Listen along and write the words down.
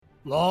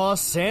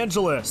Los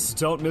Angeles!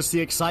 Don't miss the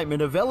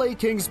excitement of LA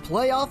Kings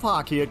playoff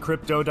hockey at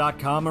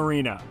Crypto.com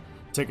Arena.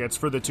 Tickets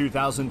for the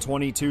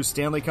 2022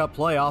 Stanley Cup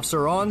playoffs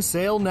are on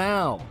sale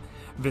now.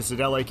 Visit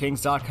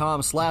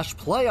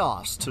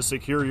LAKings.com/playoffs to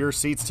secure your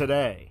seats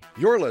today.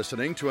 You're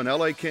listening to an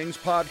LA Kings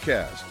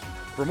podcast.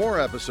 For more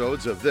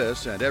episodes of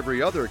this and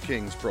every other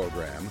Kings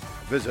program,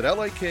 visit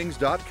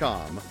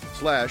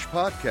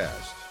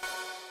LAKings.com/podcast.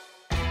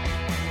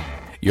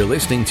 You're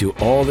listening to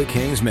All the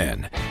Kings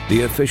Men,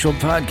 the official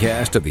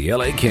podcast of the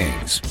LA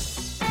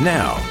Kings.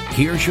 Now,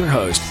 here's your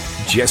host,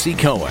 Jesse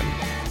Cohen.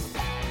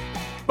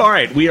 All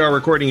right, we are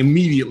recording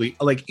immediately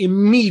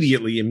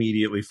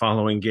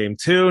following game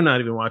two, not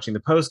even watching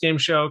the post-game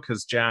show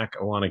because, Jack,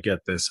 I want to get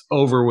this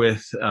over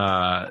with.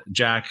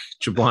 Jack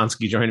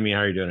Jablonski joining me.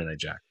 How are you doing tonight,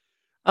 Jack?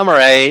 I'm all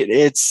right.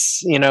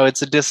 It's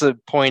a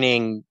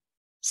disappointing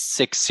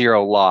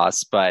 6-0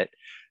 loss, but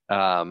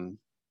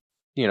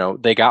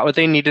they got what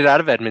they needed out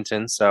of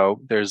Edmonton.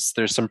 So there's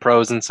some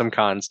pros and some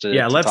cons to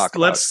talk about.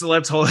 Let's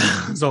hold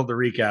the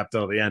recap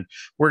till the end.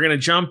 We're gonna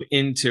jump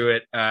into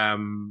it.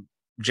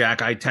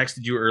 Jack, I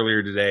texted you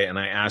earlier today and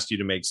I asked you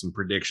to make some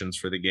predictions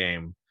for the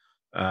game.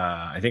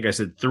 I think I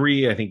said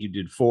 3. I think you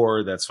did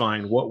 4. That's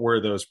fine. What were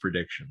those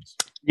predictions?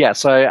 Yeah,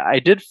 so I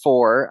did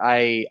 4.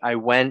 I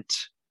went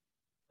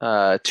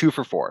 2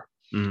 for 4.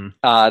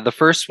 Mm-hmm. The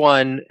first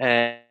one,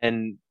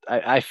 and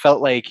I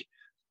felt like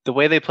the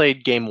way they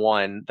played game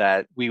 1,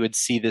 that we would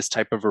see this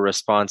type of a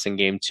response in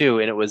game 2,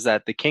 and it was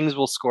that the Kings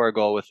will score a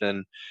goal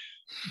within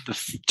the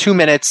 2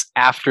 minutes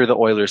after the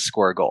Oilers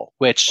score a goal,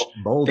 which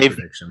bold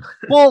prediction.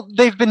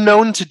 They've been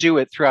known to do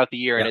it throughout the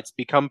year, and it's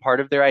become part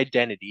of their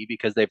identity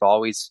because they've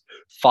always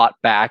fought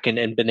back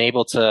and been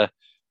able to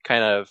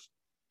kind of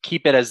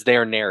keep it as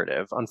their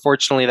narrative.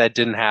 Unfortunately, that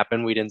didn't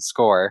happen. We didn't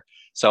score.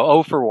 So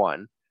 0 for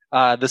 1.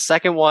 The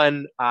second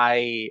one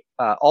I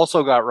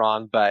also got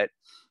wrong, but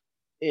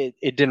it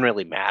didn't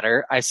really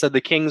matter. I said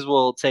the Kings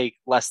will take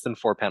less than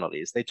 4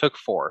 penalties. They took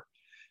 4.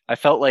 I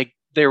felt like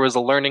there was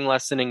a learning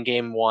lesson in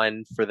game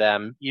 1 for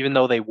them, even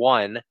though they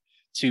won,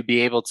 to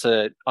be able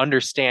to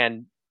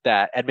understand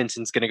that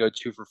Edmonton's going to go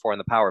 2 for 4 in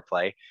the power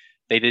play.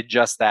 They did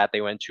just that.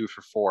 They went 2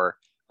 for 4.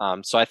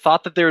 So I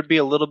thought that there would be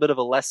a little bit of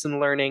a lesson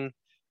learning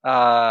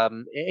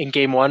in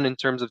game 1 in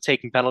terms of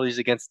taking penalties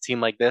against a team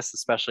like this,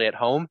 especially at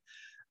home.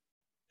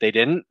 They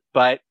didn't,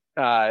 but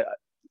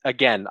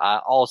again,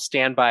 I'll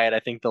stand by it. I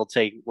think they'll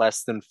take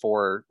less than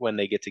 4 when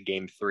they get to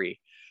game 3.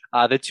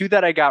 The 2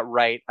 that I got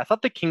right, I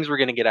thought the Kings were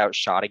going to get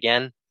outshot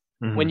again.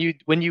 Mm-hmm.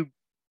 When you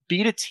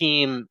beat a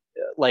team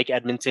like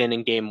Edmonton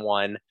in game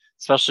 1,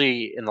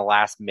 especially in the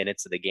last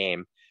minutes of the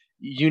game,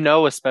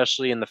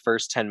 especially in the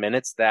first 10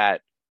 minutes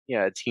that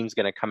a team's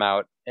going to come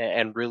out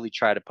and really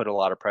try to put a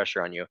lot of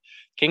pressure on you.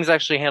 Kings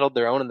actually handled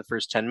their own in the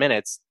first 10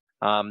 minutes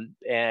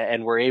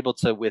and were able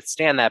to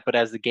withstand that. But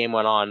as the game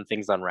went on,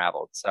 things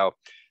unraveled. So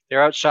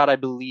they're outshot, I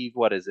believe,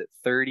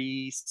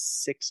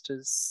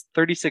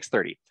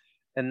 36-30.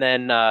 And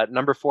then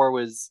number 4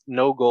 was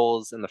no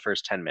goals in the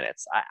first 10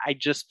 minutes. I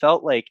just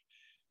felt like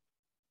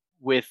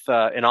with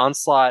an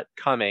onslaught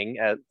coming,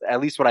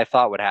 at least what I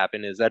thought would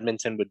happen is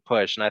Edmonton would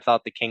push. And I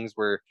thought the Kings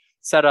were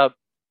set up,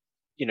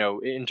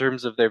 in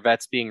terms of their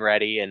vets being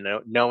ready and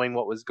knowing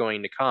what was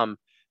going to come,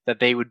 that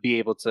they would be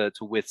able to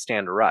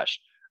withstand a rush.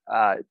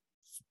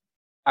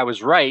 I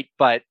was right,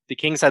 but the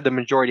Kings had the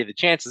majority of the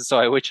chances, so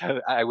I wish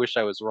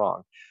I was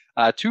wrong.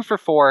 2 for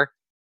 4.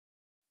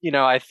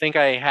 I think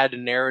I had a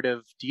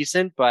narrative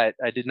decent, but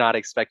I did not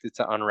expect it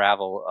to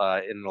unravel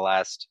in the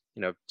last,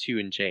 2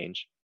 and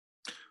change.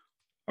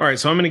 All right,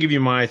 so I'm going to give you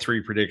my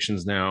 3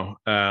 predictions now.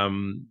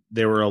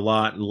 They were a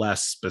lot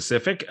less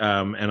specific,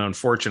 and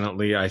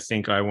unfortunately, I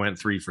think I went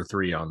 3 for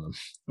 3 on them,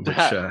 which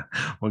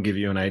will give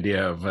you an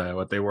idea of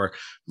what they were.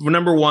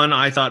 Number 1,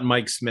 I thought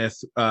Mike Smith.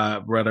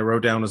 What I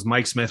wrote down was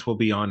Mike Smith will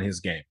be on his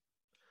game.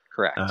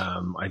 Correct.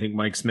 I think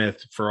Mike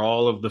Smith, for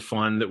all of the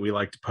fun that we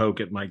like to poke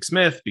at Mike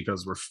Smith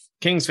because we're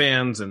Kings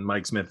fans and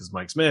Mike Smith is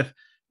Mike Smith.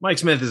 Mike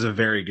Smith is a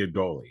very good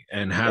goalie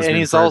and been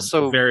he's for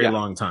also a very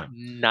long time.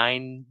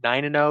 9-0,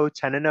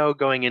 10-0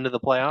 going into the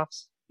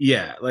playoffs.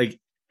 Yeah,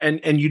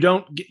 and you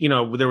don't,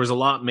 there was a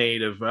lot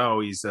made of,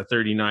 he's a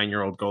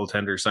 39-year-old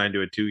goaltender signed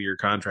to a 2-year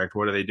contract.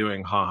 What are they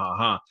doing? Ha ha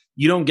ha.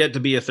 You don't get to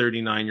be a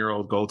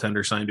 39-year-old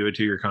goaltender signed to a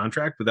 2-year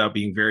contract without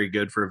being very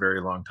good for a very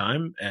long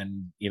time.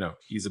 And,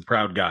 he's a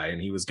proud guy and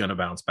he was going to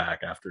bounce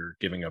back after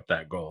giving up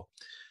that goal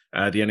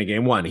at the end of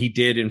game 1. He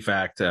did, in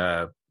fact,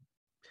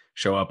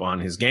 show up on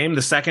his game.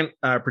 The second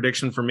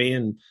prediction for me,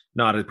 and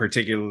not a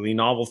particularly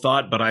novel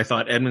thought, but I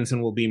thought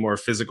Edmonton will be more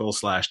physical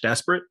 /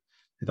 desperate.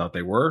 I thought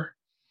they were.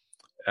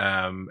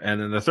 And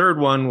then the third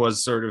one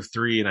was sort of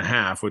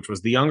 3.5, which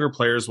was the younger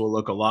players will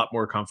look a lot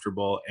more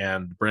comfortable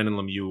and Brendan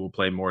Lemieux will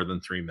play more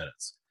than 3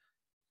 minutes.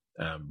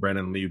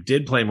 Brendan Lemieux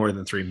did play more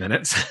than 3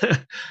 minutes.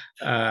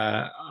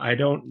 I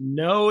don't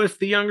know if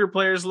the younger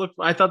players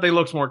I thought they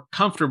looked more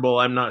comfortable.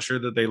 I'm not sure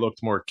that they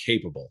looked more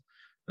capable.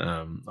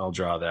 I'll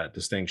draw that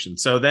distinction.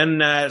 So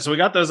then, so we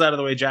got those out of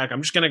the way, Jack.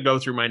 I'm just going to go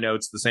through my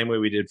notes the same way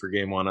we did for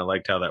game one. I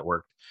liked how that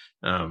worked.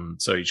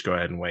 So each go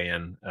ahead and weigh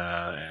in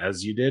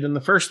as you did in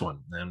the first one.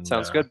 And,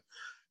 sounds good.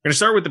 We're going to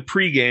start with the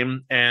pregame,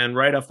 and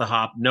right off the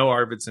hop, no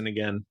Arvidsson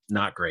again.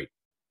 Not great.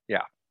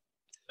 Yeah.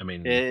 I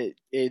mean,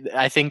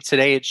 I think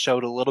today it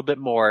showed a little bit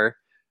more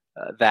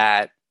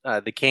that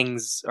the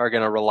Kings are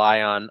going to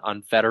rely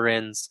on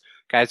veterans,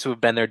 guys who have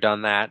been there,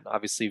 done that.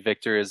 Obviously,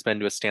 Victor has been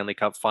to a Stanley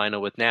Cup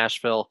final with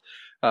Nashville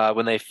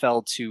when they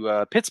fell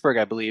to Pittsburgh,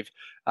 I believe.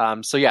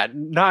 So yeah,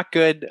 not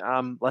good.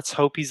 Let's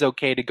hope he's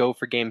okay to go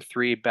for game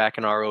 3 back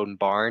in our own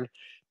barn,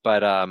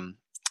 but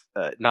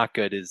not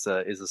good is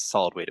a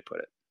solid way to put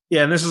it.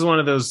 Yeah, and this is one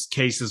of those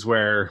cases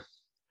where,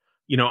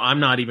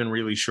 I'm not even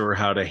really sure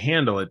how to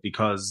handle it,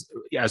 because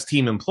as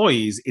team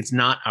employees, it's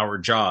not our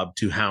job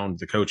to hound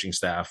the coaching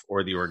staff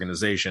or the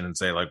organization and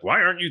say, like,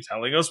 why aren't you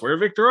telling us where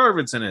Victor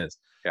Arvidsson is?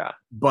 Yeah.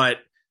 But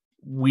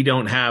we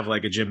don't have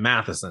like a Jim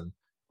Matheson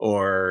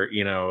or,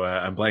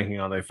 I'm blanking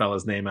on the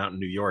fella's name out in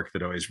New York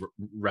that always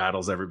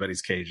rattles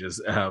everybody's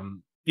cages. You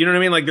know what I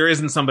mean? Like, there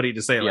isn't somebody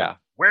to say, like,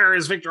 where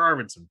is Victor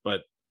Arvidsson?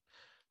 But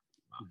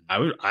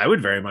I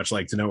would very much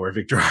like to know where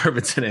Victor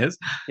Arvidsson is.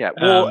 Yeah.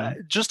 Well,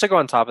 just to go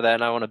on top of that,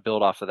 and I want to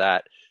build off of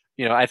that,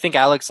 I think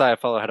Alex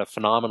Iafallo had a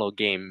phenomenal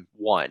game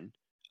 1.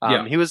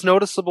 He was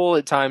noticeable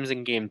at times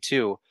in game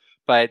 2,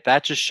 but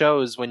that just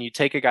shows when you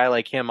take a guy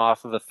like him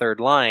off of a third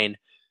line,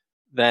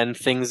 then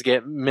things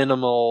get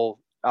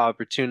minimal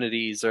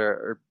opportunities,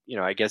 or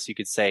I guess you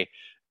could say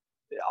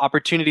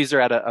opportunities are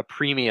at a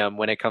premium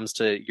when it comes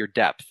to your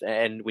depth.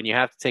 And when you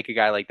have to take a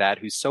guy like that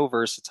who's so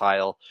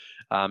versatile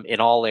in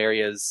all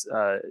areas,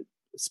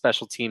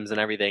 special teams and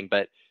everything,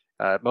 but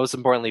most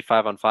importantly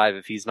 5-on-5,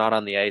 if he's not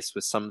on the ice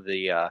with some of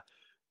the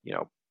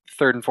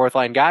third and fourth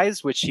line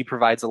guys, which he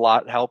provides a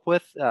lot help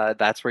with,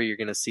 that's where you're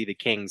going to see the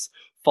Kings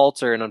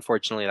falter, and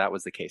unfortunately that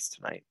was the case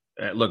tonight.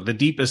 Look, the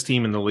deepest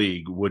team in the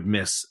league would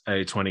miss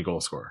a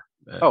 20-goal scorer.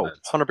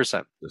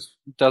 100%.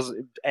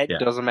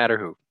 Doesn't matter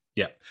who.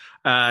 Yeah.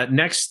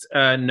 Next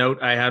note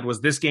I had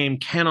was this game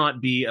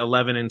cannot be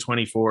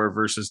 11-24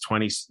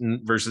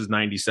 versus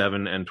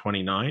 97 and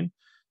 29.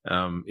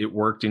 It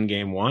worked in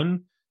game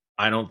 1.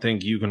 I don't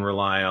think you can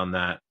rely on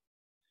that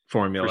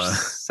formula. For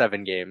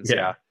 7 games.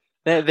 Yeah.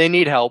 They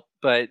need help,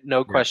 but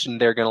no question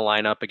they're going to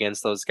line up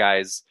against those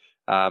guys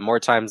more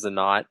times than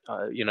not.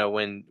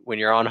 When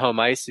you're on home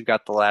ice, you've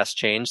got the last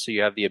change, so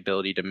you have the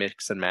ability to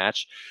mix and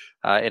match.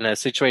 In a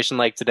situation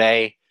like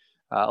today,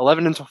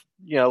 11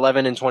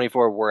 and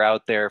 24 were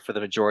out there for the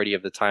majority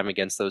of the time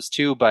against those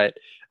two. But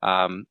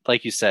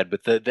like you said,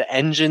 with the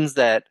engines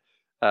that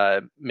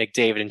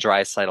McDavid and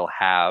Draisaitl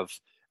have,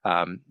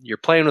 you're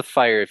playing with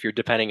fire if you're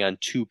depending on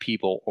 2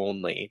 people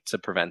only to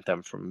prevent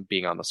them from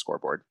being on the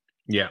scoreboard.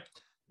 Yeah.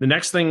 The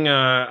next thing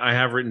I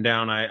have written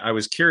down, I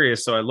was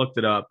curious, so I looked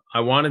it up.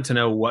 I wanted to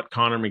know what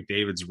Connor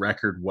McDavid's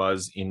record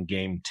was in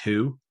game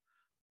 2,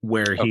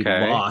 where he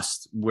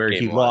lost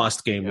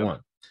game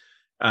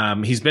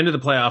 1. He's been to the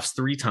playoffs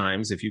 3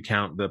 times, if you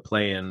count the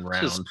play-in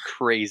round. Which is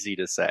crazy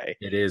to say.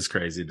 It is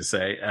crazy to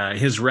say.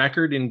 His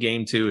record in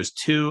game 2 is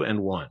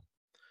 2-1.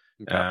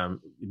 Okay.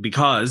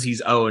 Because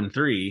he's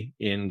 0-3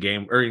 in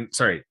game,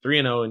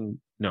 3-0 and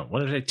no, what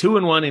did I say?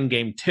 2-1 in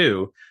game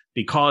 2,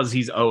 because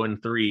he's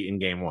 0-3 in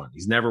game 1.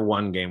 He's never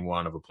won game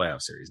 1 of a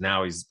playoff series.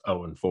 Now he's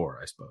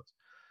 0-4, I suppose.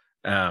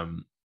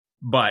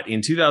 But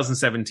in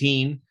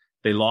 2017,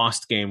 they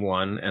lost game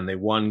 1 and they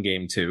won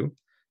game 2.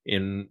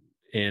 In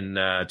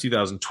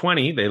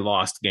 2020, they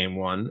lost game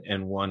 1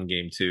 and won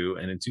game 2.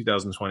 And in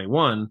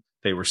 2021,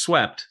 they were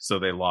swept, so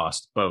they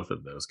lost both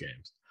of those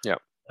games.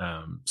 Yep.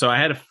 So I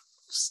had a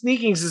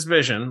sneaking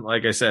suspicion,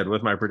 like I said,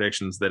 with my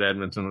predictions that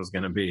Edmonton was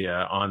going to be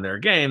on their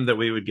game, that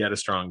we would get a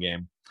strong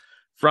game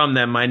from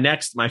them. My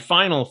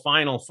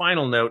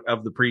final note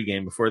of the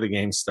pregame before the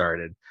game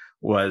started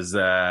was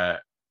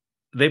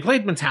they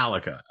played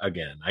Metallica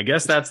again. I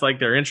guess that's like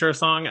their intro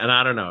song, and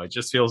I don't know. It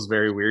just feels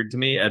very weird to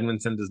me.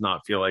 Edmonton does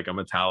not feel like a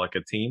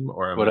Metallica team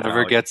or whatever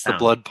Metallica gets town. The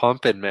blood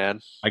pumping,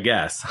 man. I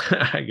guess.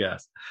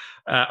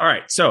 All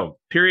right. So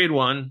period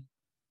 1.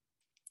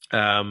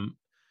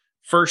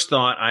 First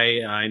thought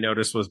I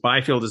noticed was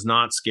Byfield is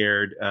not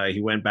scared. He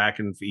went back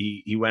and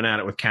he went at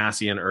it with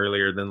Cassian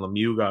earlier. Then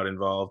Lemieux got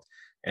involved,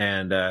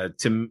 and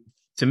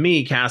to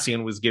me,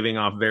 Cassian was giving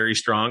off very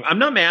strong, I'm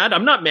not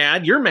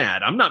mad, you're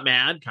mad, I'm not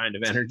mad kind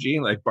of energy,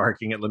 like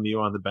barking at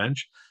Lemieux on the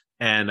bench.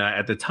 And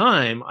at the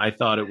time, I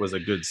thought it was a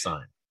good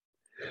sign.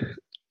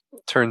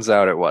 Turns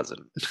out it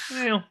wasn't.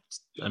 Well,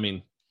 I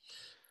mean,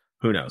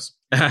 who knows?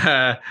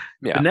 Yeah.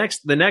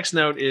 The next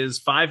note is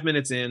 5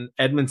 minutes in,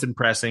 Edmonton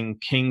pressing,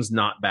 Kings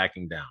not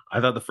backing down. I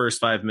thought the first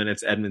 5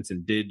 minutes,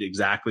 Edmonton did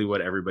exactly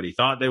what everybody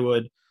thought they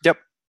would. Yep.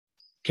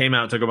 Came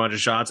out, took a bunch of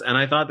shots, and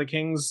I thought the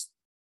Kings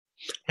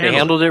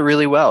handled it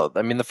really well.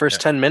 I mean, the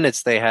first 10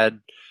 minutes, they had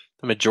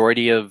the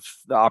majority of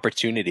the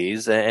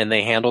opportunities, and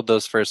they handled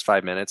those first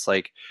 5 minutes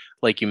like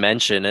you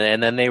mentioned,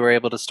 and then they were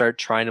able to start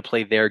trying to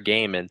play their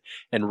game and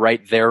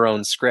write their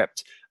own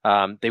script.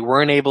 They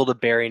weren't able to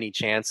bear any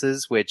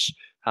chances, which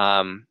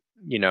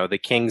the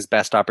Kings'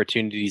 best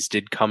opportunities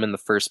did come in the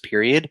first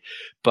period,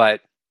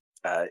 but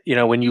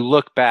when you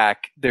look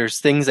back, there's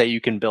things that you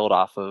can build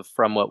off of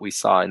from what we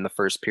saw in the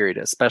first period,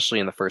 especially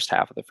in the first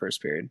half of the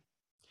first period.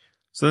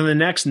 So then the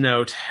next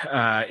note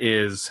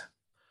is,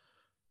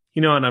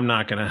 and I'm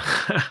not going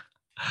to,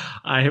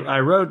 I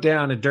wrote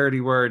down a dirty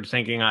word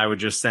thinking I would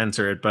just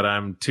censor it, but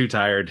I'm too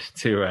tired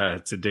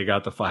to dig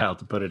out the file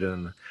to put it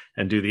in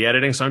and do the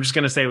editing. So I'm just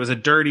going to say it was a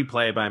dirty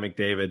play by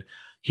McDavid.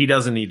 He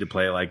doesn't need to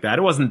play like that.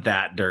 It wasn't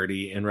that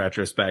dirty in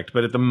retrospect,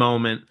 but at the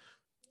moment,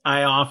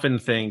 I often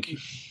think,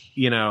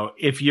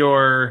 if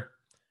you're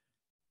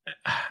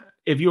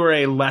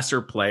a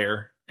lesser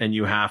player and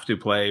you have to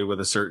play with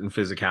a certain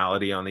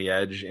physicality on the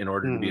edge in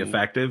order to be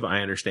effective,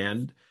 I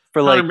understand.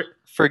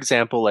 For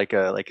example, like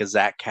a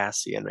Zach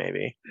Cassian,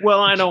 maybe.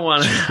 Well, I don't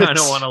want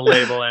to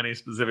label any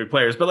specific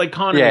players, but like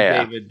Connor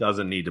McDavid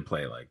doesn't need to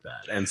play like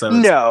that, and so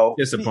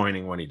it's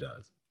disappointing when he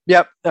does.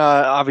 Yep.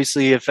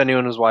 Obviously, if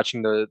anyone was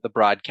watching the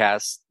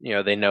broadcast,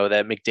 they know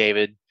that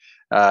McDavid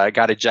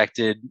got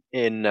ejected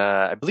in,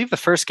 I believe, the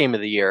first game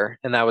of the year,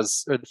 and that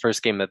was the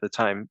first game at the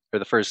time, or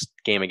the first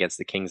game against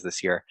the Kings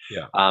this year.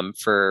 Yeah.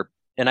 For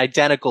an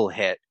identical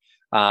hit.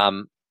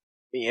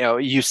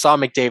 You saw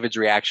McDavid's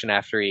reaction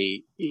after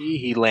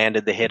he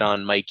landed the hit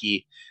on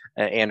Mikey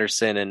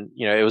Anderson, and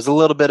it was a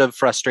little bit of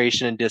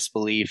frustration and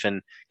disbelief,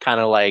 and kind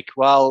of like,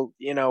 well,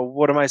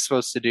 what am I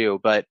supposed to do?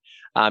 But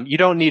you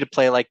don't need to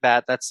play like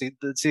that. That's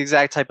the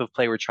exact type of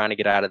play we're trying to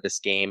get out of this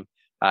game.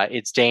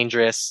 It's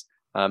dangerous.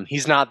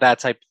 He's not that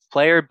type of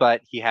player,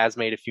 but he has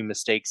made a few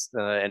mistakes,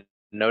 and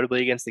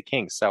notably against the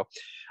Kings. So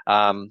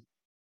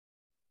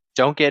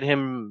don't get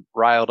him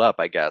riled up,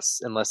 I guess,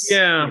 unless you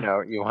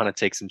want to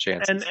take some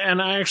chances.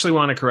 And I actually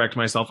want to correct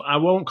myself. I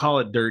won't call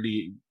it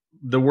dirty.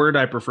 The word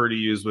I prefer to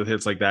use with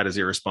hits like that is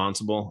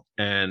irresponsible.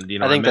 And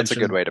I think that's a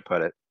good way to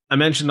put it. I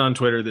mentioned on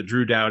Twitter that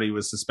Drew Doughty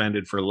was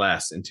suspended for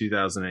less in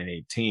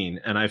 2018,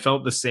 and I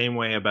felt the same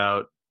way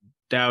about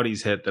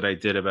Doughty's hit that I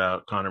did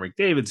about Connor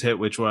McDavid's hit,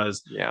 which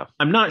was,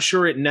 I'm not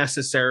sure it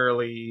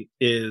necessarily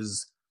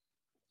is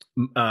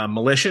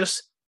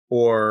malicious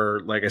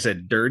or, like I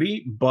said,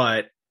 dirty,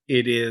 but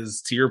it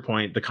is, to your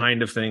point, the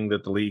kind of thing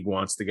that the league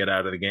wants to get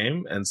out of the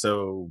game. And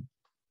so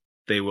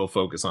they will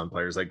focus on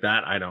players like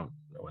that. I don't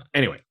know.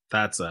 Anyway,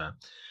 that's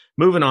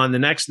moving on. The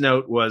next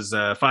note was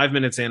 5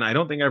 minutes in. I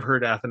don't think I've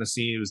heard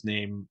Athanasiou's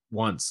name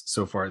once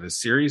so far this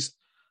series.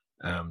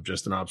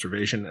 Just an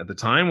observation at the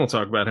time. We'll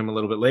talk about him a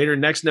little bit later.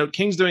 Next note,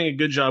 King's doing a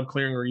good job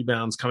clearing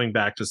rebounds, coming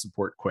back to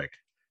support Quick.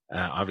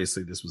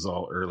 Obviously, this was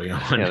all early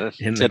on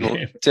in the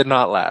game. Did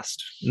not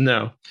last.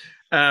 No.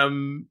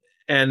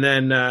 And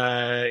then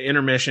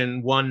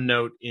intermission, one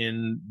note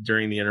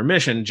during the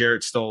intermission,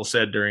 Jarrett Stoll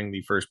said during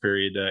the first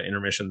period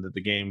intermission that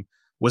the game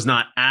was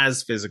not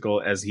as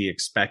physical as he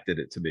expected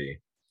it to be.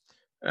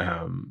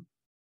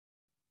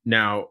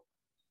 Now,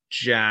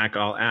 Jack,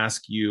 I'll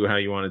ask you how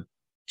you want to.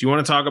 Do you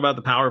want to talk about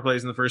the power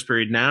plays in the first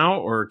period now,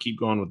 or keep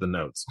going with the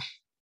notes?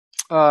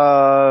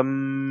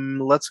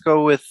 Let's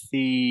go with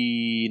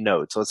the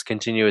notes. Let's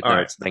continue with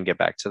notes and then get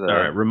back to the. All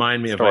right.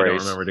 Remind me stories. If I don't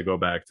remember to go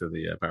back to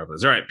the power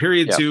plays. All right.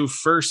 Period two.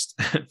 First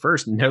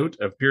note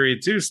of period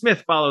two.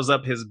 Smith follows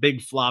up his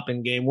big flop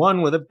in game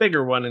one with a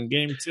bigger one in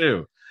game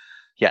two.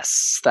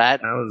 Yes,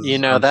 that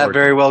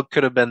very well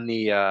could have been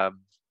the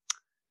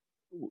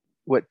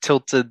what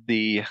tilted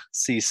the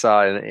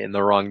seesaw in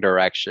the wrong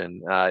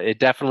direction. It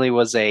definitely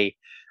was a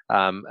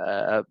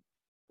one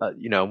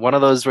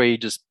of those where you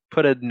just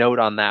put a note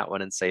on that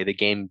one and say the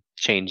game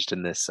changed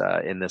in this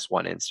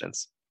one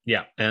instance.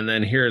 Yeah. And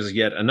then here's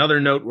yet another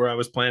note where I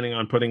was planning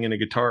on putting in a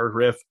guitar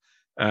riff.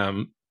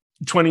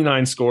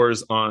 29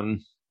 scores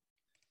on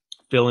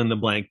fill in the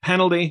blank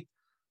penalty.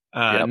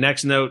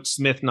 Next note,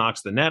 Smith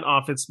knocks the net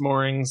off its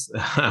moorings.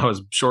 That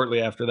was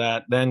shortly after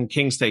that. Then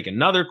Kings take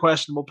another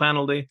questionable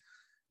penalty.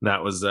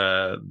 That was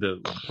the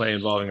play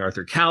involving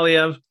Arthur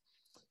Kaliev.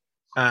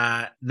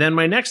 Then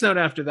my next note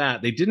after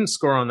that, they didn't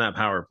score on that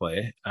power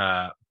play.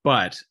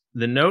 But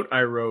the note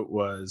I wrote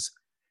was,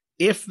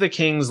 if the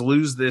Kings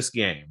lose this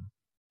game,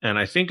 and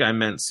I think I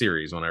meant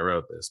series when I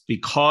wrote this,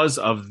 because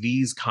of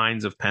these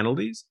kinds of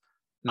penalties,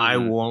 I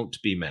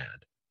won't be mad.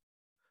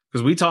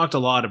 Because we talked a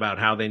lot about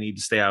how they need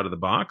to stay out of the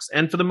box.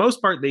 And for the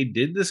most part, they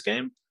did this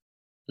game.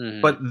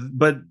 But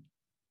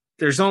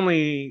there's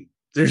only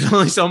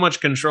so much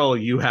control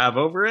you have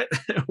over it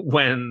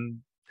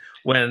when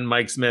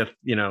Mike Smith,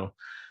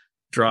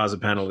 draws a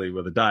penalty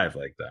with a dive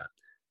like that.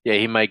 Yeah,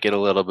 he might get a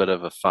little bit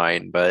of a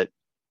fine, but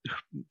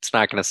it's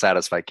not going to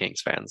satisfy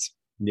Kings fans.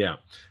 Yeah.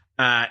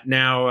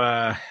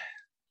 Now,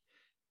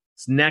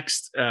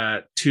 next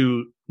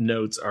two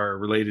notes are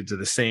related to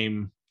the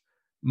same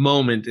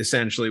moment,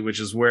 essentially, which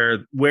is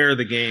where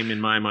the game,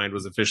 in my mind,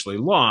 was officially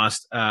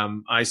lost.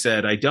 I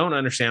said, I don't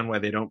understand why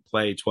they don't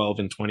play 12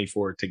 and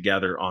 24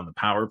 together on the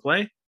power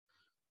play.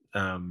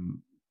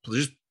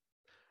 Just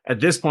at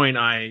this point,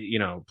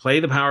 play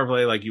the power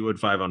play like you would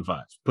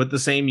 5-on-5. Put the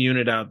same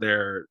unit out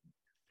there.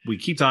 We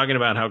keep talking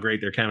about how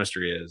great their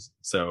chemistry is.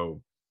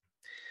 So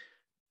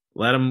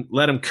let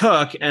him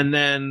cook. And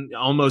then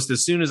almost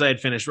as soon as I had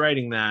finished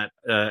writing that,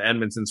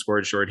 Edmonton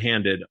scored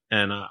shorthanded,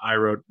 and I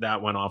wrote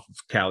that one off of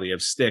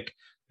Kaliev's stick.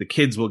 The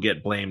kids will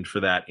get blamed for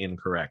that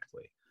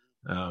incorrectly.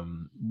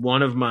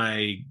 One of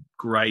my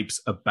gripes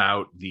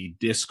about the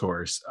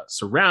discourse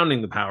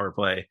surrounding the power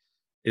play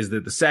is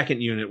that the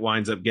second unit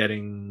winds up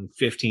getting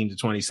 15 to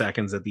 20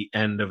 seconds at the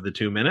end of the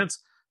 2 minutes.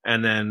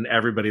 And then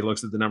everybody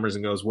looks at the numbers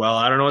and goes, well,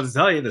 I don't know what to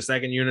tell you. The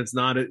second unit's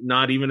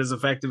not even as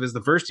effective as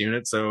the first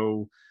unit.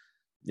 So,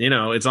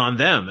 it's on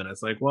them. And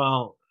it's like,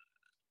 well,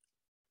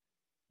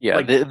 yeah,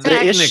 like,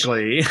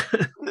 technically,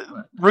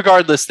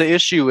 regardless, the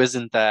issue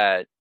isn't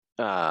that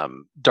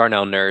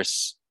Darnell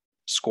Nurse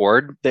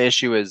scored. The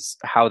issue is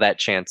how that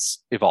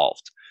chance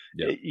evolved.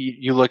 Yeah.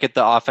 You look at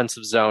the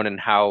offensive zone and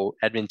how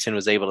Edmonton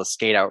was able to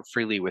skate out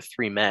freely with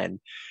 3 men.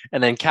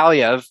 And then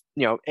Kaliev,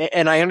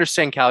 and I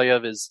understand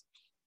Kaliev is,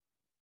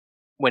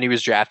 when he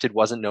was drafted,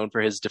 wasn't known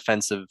for his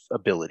defensive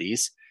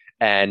abilities.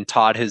 And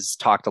Todd has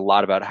talked a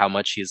lot about how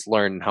much he's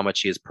learned and how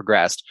much he has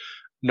progressed.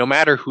 No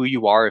matter who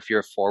you are, if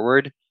you're a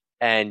forward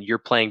and you're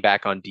playing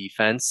back on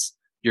defense,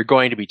 you're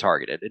going to be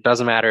targeted. It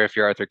doesn't matter if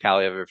you're Arthur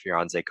Kaliev or if you're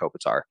Anze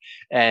Kopitar.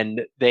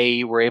 And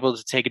they were able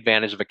to take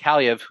advantage of a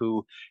Kaliev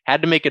who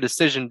had to make a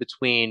decision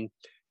between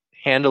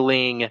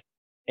handling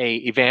a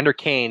Evander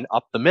Kane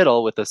up the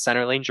middle with a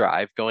center lane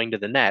drive going to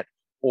the net,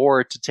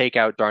 or to take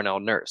out Darnell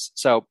Nurse.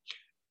 So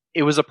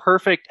it was a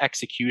perfect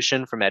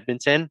execution from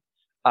Edmonton.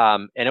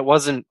 And it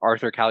wasn't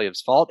Arthur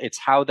Kaliev's fault. It's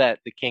how that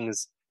the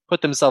Kings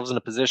put themselves in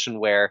a position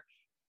where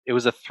it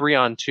was a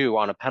 3-on-2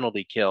 on a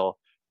penalty kill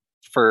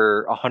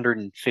for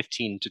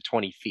 115 to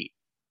 20 feet.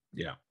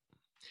 Yeah.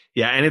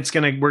 Yeah.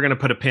 And we're going to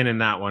put a pin in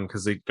that one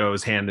because it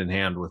goes hand in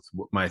hand with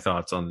my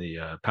thoughts on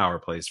the power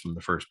plays from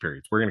the first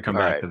period. We're going to come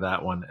back to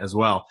that one as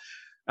well.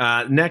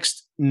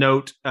 Next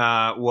note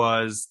it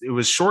was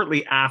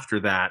shortly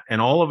after that.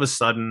 And all of a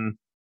sudden,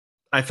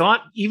 I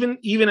thought even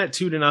at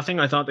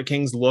 2-0, I thought the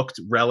Kings looked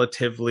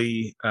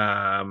relatively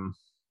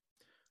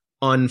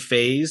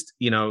unfazed.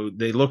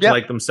 They looked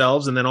like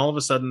themselves. And then all of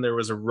a sudden there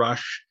was a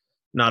rush,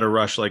 not a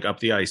rush like up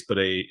the ice, but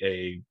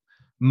a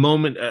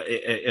moment,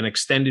 an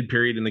extended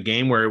period in the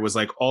game where it was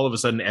like all of a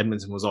sudden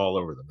Edmonton was all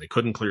over them. They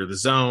couldn't clear the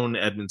zone.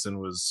 Edmonton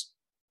was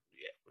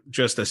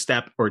just a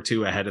step or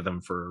two ahead of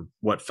them for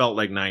what felt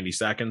like 90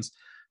 seconds.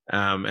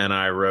 And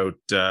I wrote,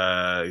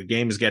 the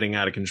game is getting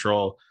out of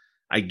control.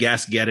 I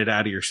guess get it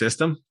out of your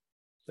system.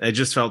 It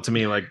just felt to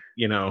me like,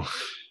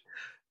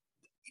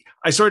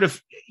 I sort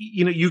of,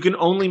 you can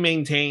only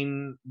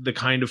maintain the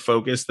kind of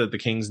focus that the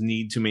Kings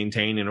need to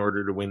maintain in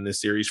order to win this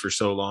series for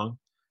so long.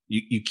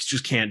 You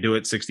just can't do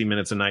it 60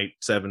 minutes a night,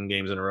 7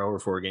 games in a row or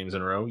 4 games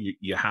in a row. You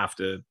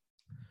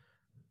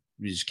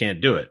just can't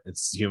do it.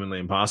 It's humanly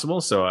impossible.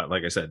 So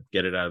like I said,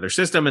 get it out of their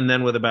system. And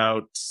then with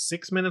about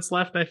 6 minutes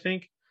left, I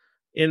think,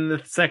 in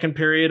the second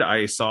period,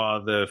 I saw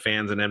the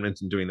fans in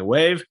Edmonton doing the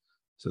wave.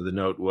 So the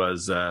note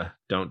was,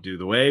 don't do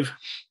the wave.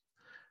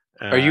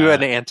 Are you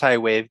an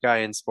anti-wave guy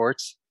in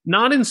sports?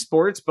 Not in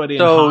sports, but in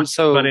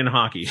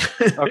hockey.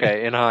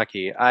 Okay, in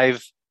hockey. I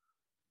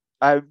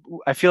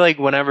feel like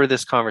whenever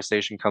this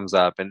conversation comes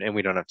up, and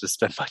we don't have to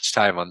spend much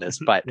time on this,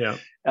 but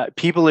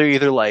people are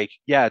either like,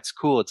 yeah, it's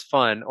cool, it's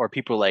fun, or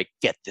people are like,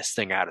 get this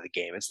thing out of the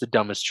game. It's the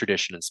dumbest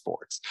tradition in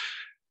sports.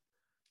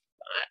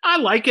 I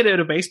like it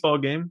at a baseball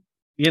game.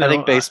 I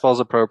think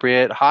baseball's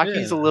appropriate.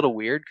 Hockey's a little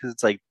weird because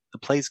it's like the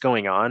play's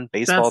going on.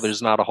 Baseball,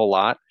 there's not a whole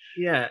lot.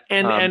 Yeah,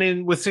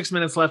 and with 6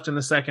 minutes left in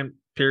the second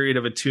period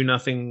of a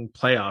 2-0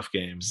 playoff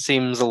game,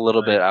 seems a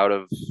little bit out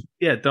of.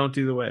 Yeah, don't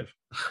do the wave.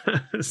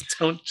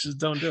 don't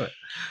do it.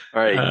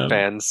 All right,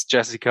 fans.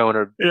 Jesse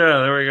Cohen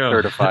there we go.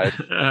 Certified.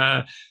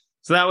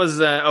 So that was.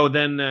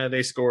 Then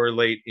they score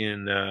late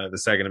in the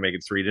second to make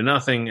it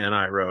 3-0, and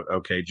I wrote,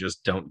 okay,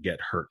 just don't get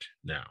hurt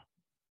now.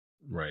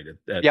 Right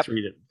at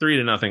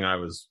 3-0, I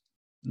was.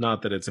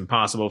 Not that it's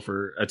impossible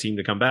for a team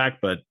to come back,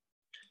 but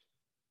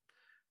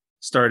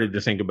started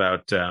to think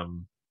about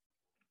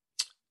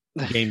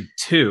game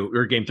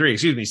 3,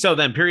 excuse me. So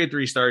then period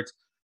 3 starts,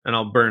 and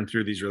I'll burn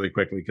through these really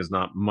quickly because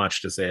not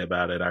much to say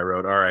about it. I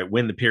wrote, all right,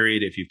 win the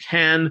period if you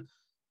can.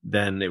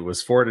 Then it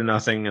was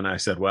 4-0, and I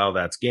said, well,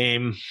 that's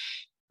game.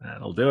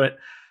 That'll do it.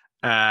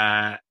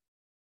 And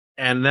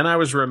then I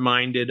was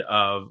reminded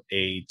of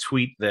a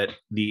tweet that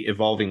the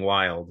Evolving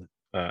Wild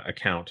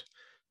account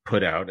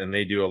put out, and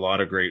they do a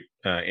lot of great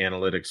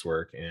analytics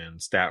work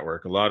and stat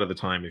work. A lot of the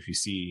time, if you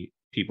see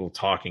people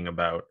talking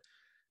about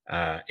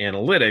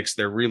analytics,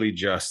 they're really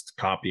just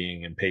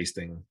copying and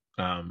pasting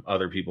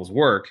other people's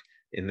work.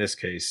 In this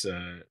case,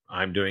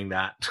 I'm doing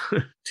that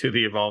to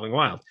the Evolving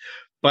Wild.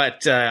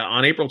 But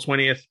on April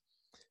 20th,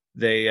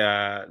 they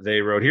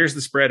wrote, here's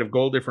the spread of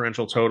goal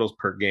differential totals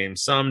per game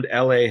summed.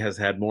 LA has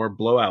had more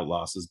blowout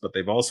losses, but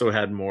they've also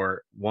had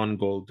more 1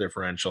 goal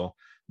differential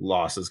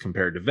losses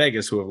compared to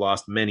Vegas, who have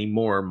lost many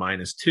more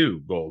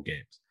 -2 goal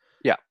games.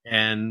 Yeah.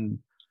 And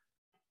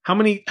how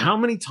many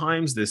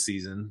times this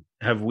season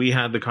have we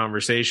had the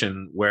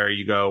conversation where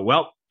you go,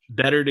 well,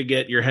 better to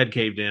get your head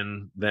caved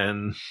in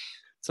than.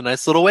 It's a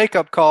nice little wake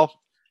up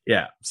call.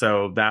 Yeah.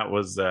 So that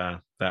was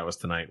that was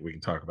tonight. We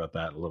can talk about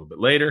that a little bit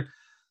later.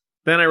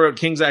 Then I wrote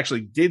Kings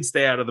actually did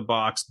stay out of the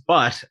box,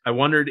 but I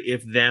wondered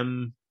if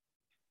them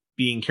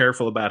being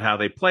careful about how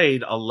they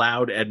played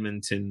allowed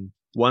Edmonton,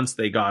 once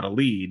they got a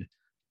lead,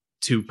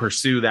 to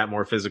pursue that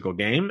more physical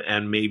game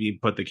and maybe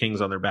put the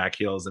Kings on their back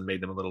heels and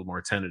made them a little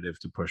more tentative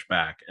to push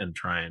back and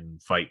try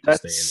and fight to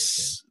stay in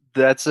this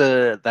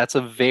game. That's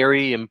a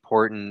very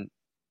important,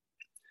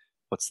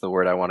 what's the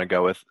word I want to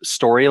go with,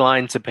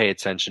 storyline to pay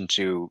attention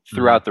to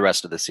throughout the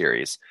rest of the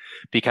series.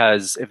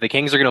 Because if the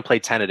Kings are going to play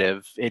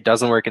tentative, it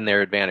doesn't work in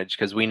their advantage,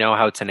 because we know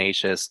how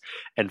tenacious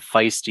and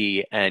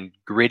feisty and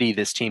gritty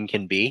this team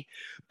can be.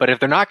 But if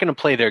they're not going to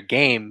play their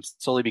game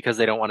solely because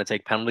they don't want to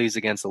take penalties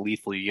against a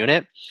lethal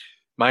unit,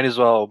 might as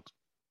well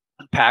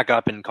pack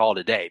up and call it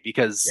a day.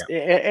 Because,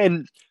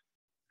 and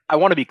I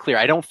want to be clear,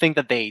 I don't think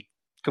that they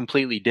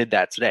completely did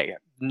that today.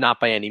 Not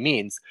by any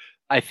means.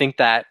 I think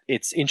that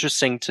it's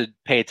interesting to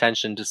pay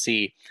attention to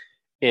see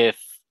if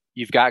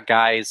you've got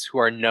guys who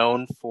are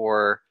known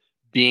for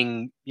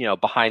being,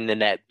 behind the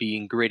net,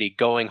 being gritty,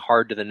 going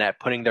hard to the net,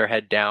 putting their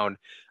head down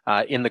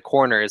in the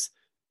corners.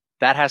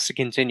 That has to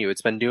continue.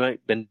 It's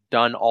been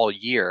done all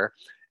year.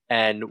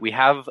 And we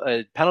have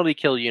a penalty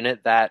kill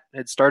unit that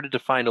had started to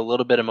find a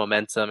little bit of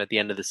momentum at the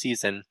end of the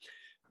season.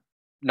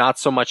 Not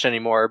so much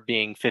anymore,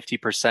 being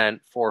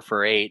 50%, 4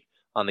 for 8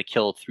 on the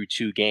kill through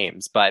 2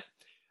 games. But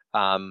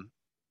I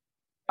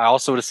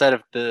also would have said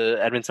if the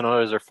Edmonton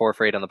Oilers are 4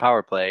 for 8 on the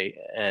power play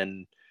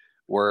and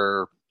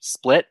were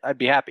split, I'd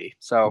be happy.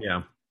 So,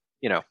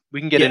 we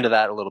can get into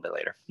that a little bit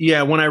later.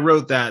 Yeah, when I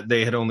wrote that,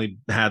 they had only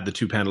had the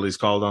 2 penalties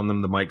called on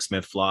them, the Mike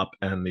Smith flop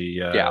and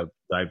the,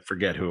 I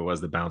forget who it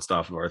was that bounced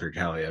off of Arthur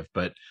Kaliev,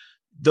 but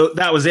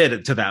that was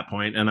it to that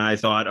point. And I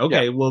thought,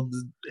 okay, well,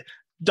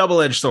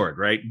 double-edged sword,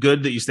 right?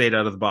 Good that you stayed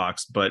out of the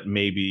box, but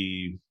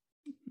maybe,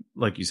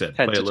 like you said,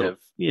 tentative, play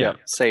a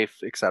little, safe,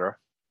 etc.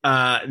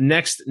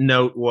 Next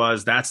note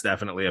was that's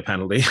definitely a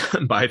penalty.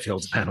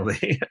 Byfield's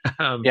penalty.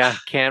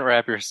 Can't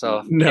wrap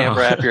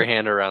your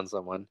hand around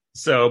someone.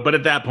 So, but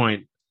at that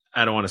point,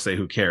 I don't want to say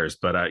who cares,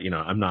 but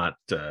I'm not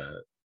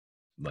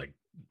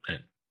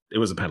it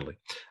was a penalty.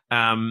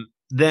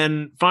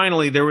 Then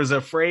finally, there was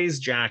a phrase,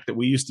 Jack, that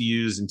we used to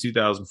use in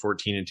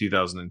 2014 and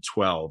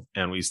 2012,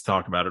 and we used to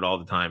talk about it all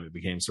the time. It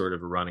became sort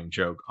of a running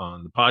joke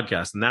on the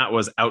podcast, and that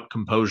was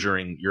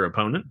out-composuring your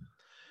opponent.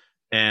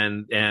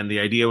 And the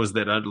idea was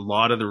that a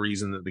lot of the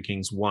reason that the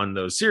Kings won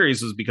those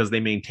series was because they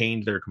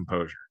maintained their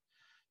composure.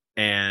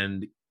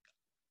 And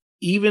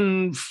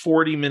even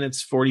 40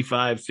 minutes,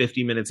 45,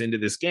 50 minutes into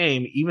this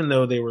game, even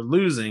though they were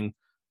losing,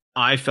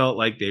 I felt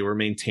like they were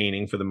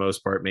for the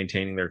most part,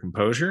 maintaining their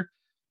composure.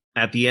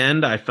 At the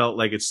end, I felt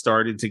like it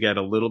started to get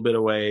a little bit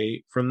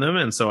away from them.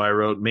 And so I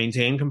wrote,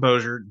 maintain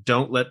composure.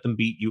 Don't let them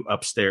beat you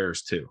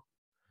upstairs too.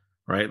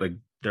 Right? Like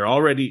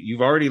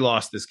you've already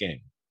lost this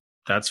game.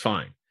 That's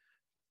fine.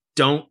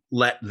 Don't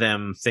let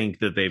them think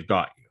that they've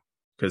got you,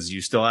 because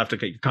you still have to,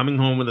 you're coming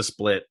home with a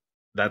split.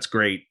 That's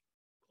great.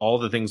 All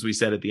the things we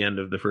said at the end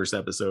of the first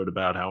episode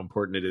about how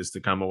important it is to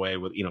come away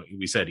with,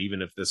 we said,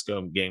 even if this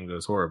game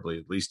goes horribly,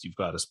 at least you've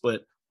got a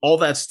split. All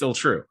that's still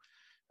true.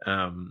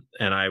 And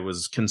I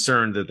was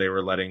concerned that they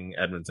were letting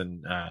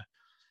Edmonton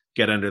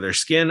get under their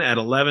skin. At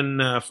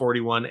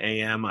 11:41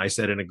 a.m., I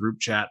said in a group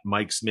chat,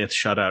 Mike Smith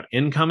shutout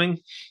incoming.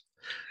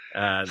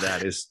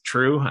 That is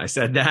true. I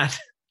said that.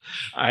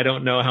 I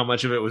don't know how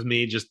much of it was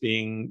me just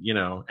being,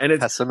 and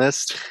it's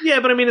pessimist. Yeah,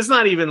 but I mean, it's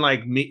not even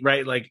like me,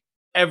 right? Like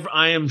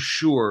I am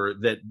sure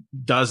that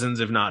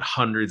dozens, if not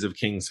hundreds of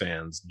Kings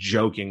fans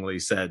jokingly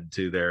said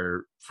to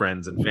their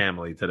friends and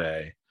family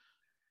today,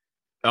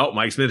 "Oh,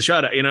 Mike Smith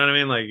shutout." You know what I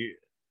mean? Like,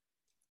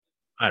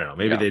 I don't know.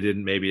 Maybe they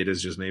didn't. Maybe it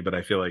is just me, but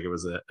I feel like it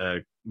was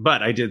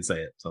but I did say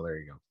it. So there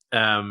you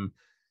go.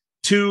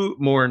 2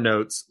 more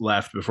notes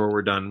left before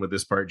we're done with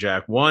this part,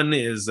 Jack. One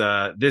is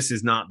this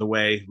is not the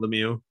way,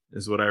 Lemieux,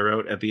 is what I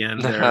wrote at the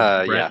end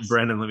there. Yes.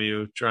 Brendan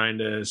Lemieux trying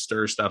to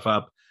stir stuff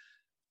up.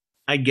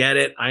 I get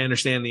it. I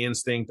understand the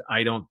instinct.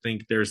 I don't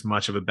think there's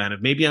much of a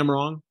benefit. Maybe I'm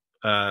wrong.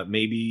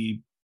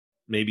 Maybe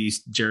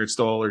Jared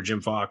Stoll or Jim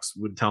Fox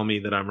would tell me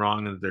that I'm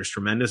wrong and that there's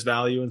tremendous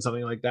value in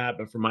something like that.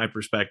 But from my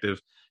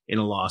perspective, in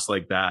a loss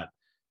like that,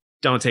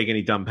 don't take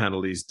any dumb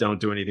penalties.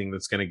 Don't do anything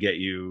that's going to get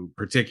you,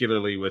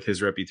 particularly with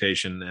his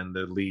reputation and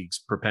the league's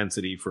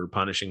propensity for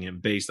punishing him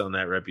based on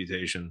that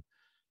reputation.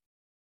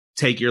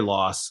 Take your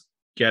loss,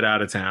 get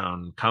out of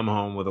town, come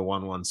home with a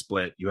 1-1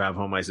 split. You have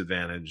home ice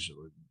advantage.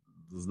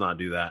 Let's not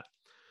do that.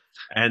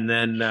 And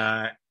then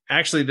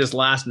actually this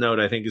last note,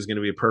 I think, is going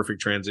to be a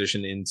perfect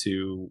transition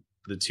into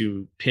the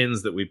 2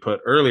 pins that we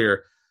put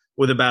earlier.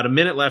 With about a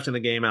minute left in the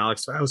game,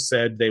 Alex Faust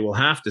said they will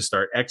have to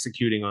start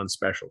executing on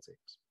special teams.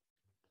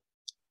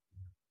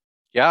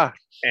 Yeah.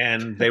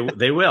 And they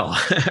will.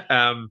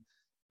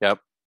 Yep.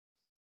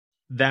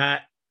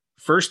 That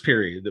first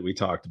period that we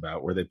talked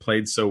about where they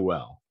played so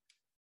well,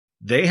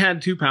 they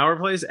had 2 power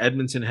plays.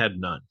 Edmonton had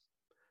none.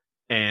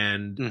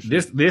 And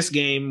this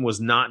game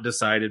was not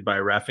decided by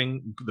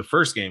reffing. The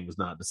first game was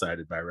not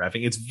decided by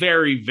reffing. It's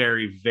very,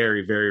 very,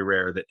 very, very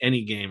rare that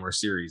any game or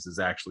series is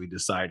actually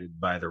decided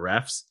by the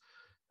refs.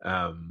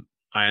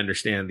 I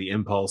understand the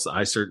impulse.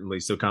 I certainly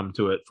succumb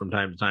to it from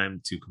time to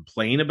time to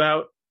complain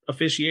about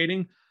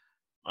officiating.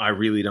 I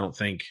really don't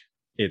think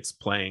it's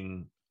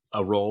playing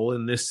a role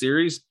in this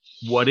series.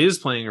 What is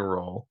playing a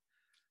role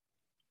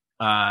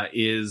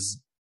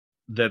is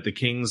that the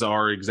Kings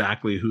are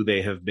exactly who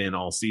they have been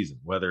all season,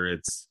 whether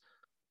it's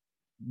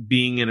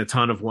being in a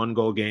ton of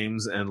 1-goal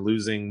games and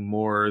losing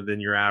more than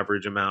your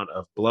average amount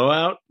of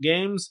blowout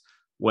games,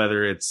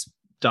 whether it's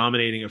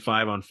dominating at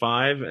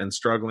 5-on-5 and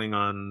struggling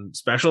on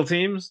special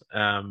teams.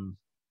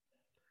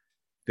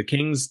 The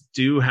Kings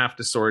do have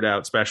to sort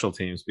out special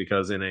teams,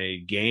 because in a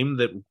game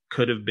that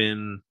could have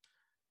been,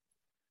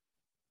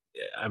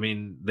 I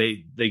mean,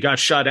 they got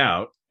shut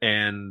out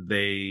and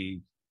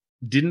they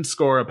didn't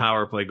score a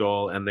power play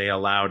goal and they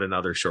allowed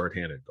another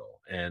shorthanded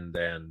goal. And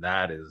then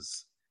that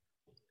is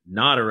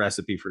not a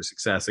recipe for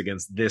success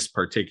against this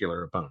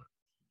particular opponent.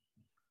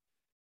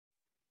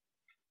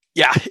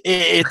 Yeah,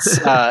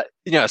 it's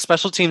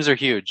special teams are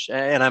huge,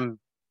 and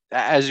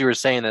as you were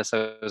saying this,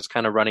 I was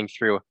kind of running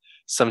through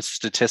some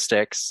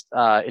statistics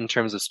in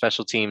terms of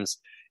special teams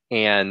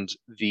and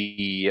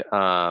the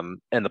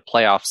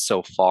playoffs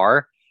so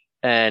far,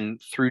 and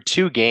through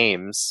 2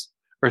 days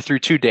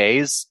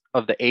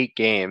of the 8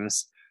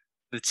 games,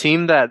 the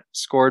team that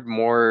scored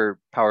more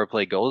power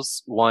play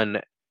goals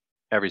won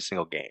every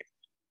single game,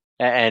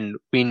 and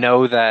we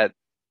know that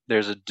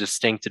there's a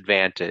distinct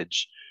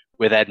advantage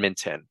with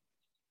Edmonton.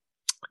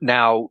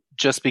 Now,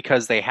 just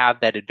because they have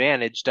that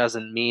advantage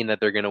doesn't mean that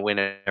they're going to win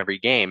every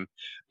game,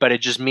 but it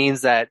just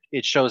means that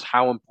it shows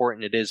how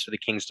important it is for the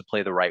Kings to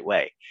play the right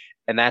way.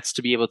 And that's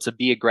to be able to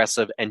be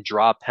aggressive and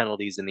draw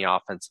penalties in the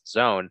offensive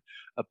zone,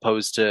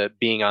 opposed to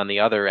being on the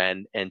other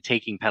end and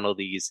taking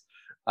penalties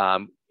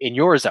in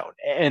your zone.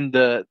 And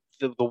the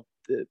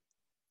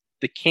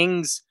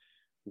Kings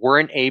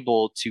weren't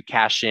able to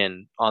cash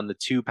in on the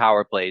 2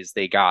 power plays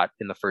they got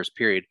in the first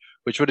period,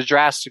 which would have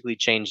drastically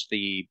changed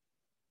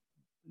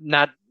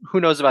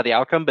who knows about the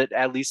outcome, but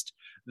at least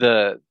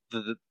the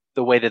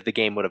way that the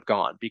game would have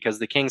gone, because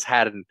the Kings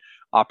had an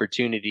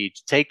opportunity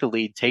to take the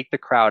lead, take the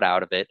crowd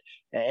out of it,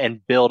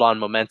 and build on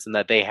momentum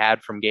that they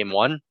had from game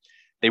 1.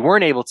 They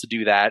weren't able to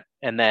do that,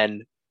 and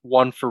then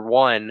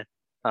 1-for-1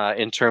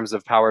 in terms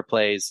of power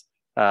plays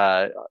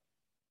that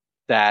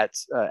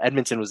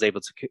Edmonton was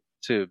able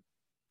to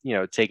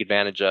take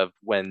advantage of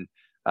when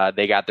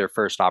they got their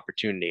first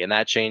opportunity, and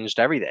that changed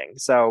everything.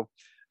 So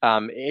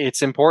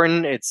it's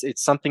important. It's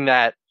something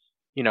that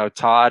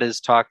Todd has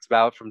talked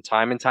about from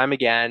time and time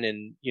again,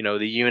 and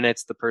the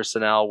units, the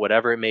personnel,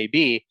 whatever it may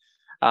be.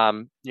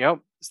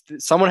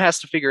 Someone has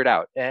to figure it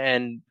out,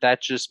 and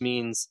that just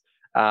means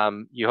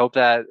you hope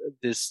that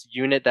this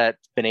unit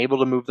that's been able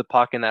to move the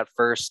puck in that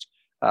first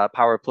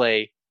power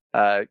play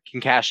can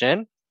cash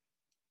in,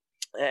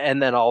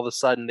 and then all of a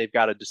sudden they've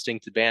got a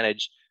distinct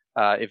advantage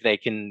if they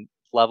can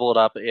level it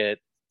up at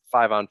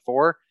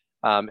 5-on-4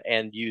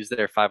 and use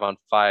their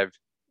 5-on-5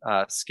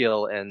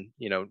 skill and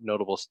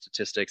notable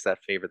statistics that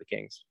favor the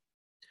Kings.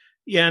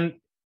 Yeah, and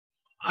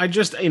I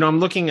just I'm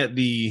looking at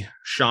the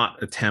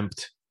shot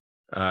attempt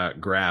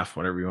graph,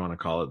 whatever you want to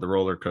call it, the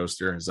roller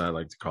coaster, as I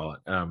like to call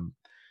it.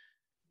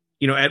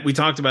 We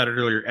talked about it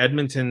earlier.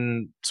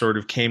 Edmonton sort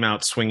of came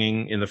out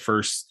swinging in the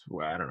first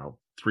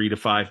 3 to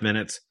 5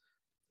 minutes.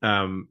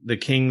 The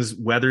Kings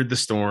weathered the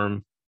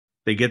storm.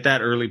 They get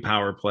that early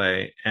power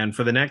play, and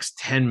for the next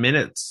 10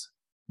 minutes,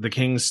 the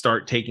Kings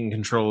start taking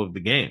control of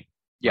the game.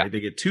 Yeah, right? They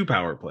get 2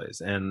 power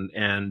plays, and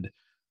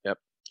yep,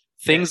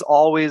 things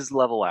always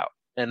level out,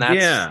 and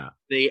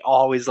they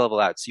always level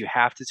out. So you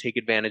have to take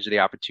advantage of the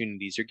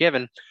opportunities you're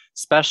given,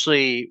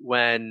 especially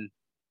when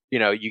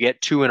you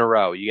get 2 in a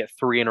row, you get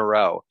 3 in a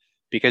row,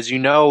 because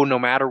no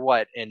matter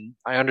what. And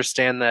I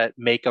understand that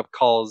makeup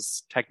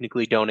calls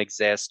technically don't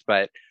exist,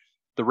 but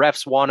the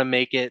refs want to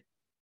make it.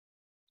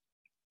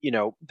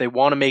 They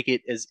want to make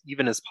it as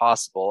even as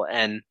possible,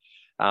 and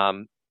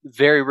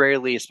very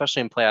rarely,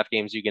 especially in playoff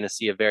games, you're going to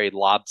see a very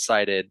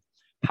lopsided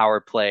power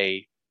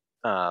play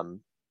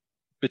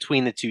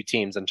between the 2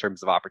 teams in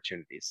terms of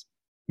opportunities.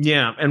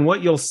 Yeah, and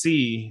what you'll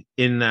see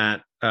in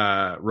that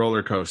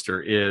roller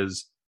coaster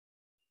is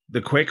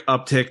the quick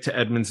uptick to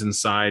Edmonton's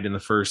side in the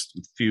first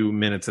few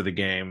minutes of the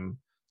game,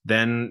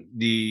 then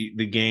the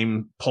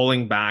game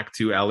pulling back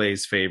to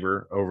LA's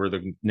favor over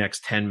the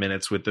next 10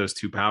 minutes with those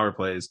 2 power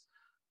plays.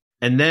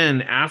 And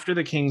then after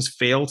the Kings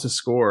fail to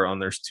score on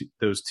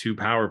those 2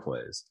 power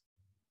plays,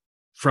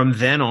 from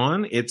then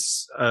on,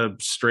 it's a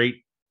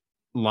straight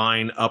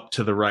line up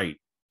to the right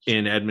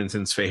in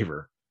Edmonton's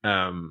favor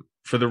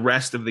for the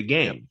rest of the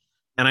game.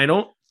 And I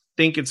don't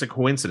think it's a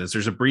coincidence.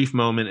 There's a brief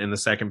moment in the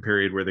second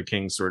period where the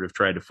Kings sort of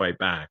tried to fight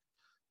back.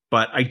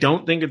 But I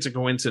don't think it's a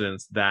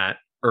coincidence that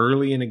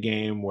early in a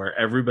game where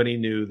everybody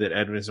knew that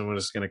Edmonton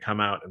was going to come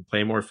out and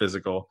play more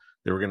physical,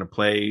 they were going to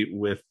play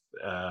with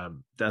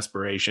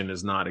desperation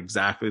is not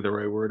exactly the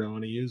right word I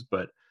want to use,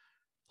 but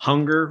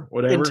hunger,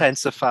 whatever.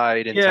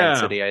 Intensified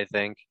intensity, yeah. I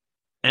think.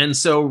 And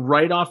so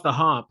right off the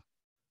hop,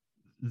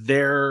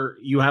 there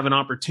you have an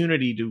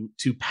opportunity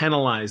to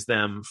penalize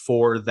them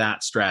for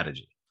that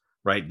strategy.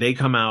 right? They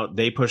come out,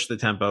 they push the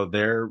tempo.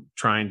 They're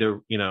trying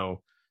to,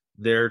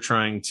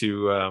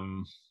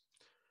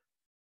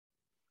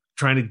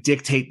 trying to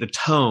dictate the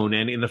tone.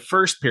 And in the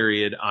first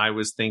period, I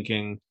was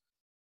thinking,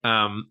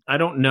 I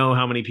don't know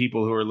how many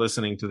people who are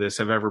listening to this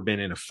have ever been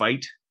in a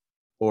fight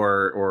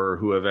or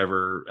who have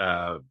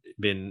ever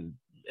been,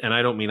 and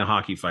I don't mean a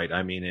hockey fight.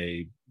 I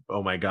mean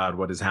oh my God,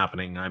 what is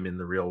happening? I'm in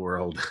the real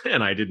world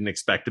and I didn't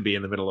expect to be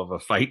in the middle of a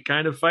fight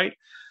kind of fight.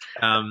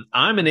 I'm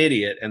an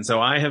idiot. And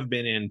so I have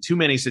been in too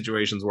many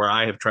situations where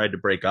I have tried to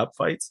break up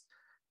fights.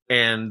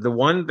 And the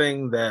one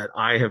thing that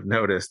I have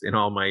noticed in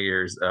all my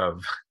years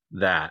of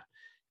that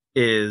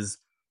is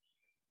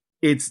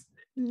it's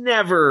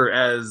never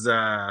as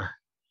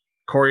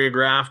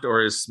choreographed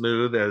or as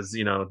smooth as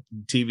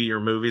TV or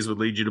movies would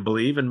lead you to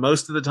believe. And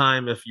most of the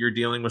time, if you're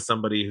dealing with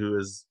somebody who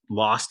has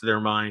lost their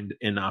mind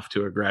enough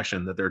to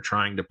aggression that they're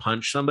trying to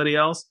punch somebody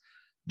else,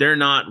 they're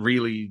not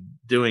really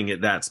doing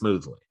it that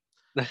smoothly.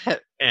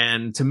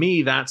 And to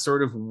me, that's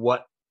sort of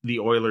what the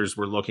Oilers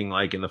were looking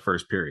like in the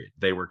first period.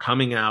 They were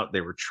coming out,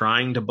 they were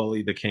trying to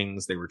bully the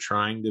Kings, they were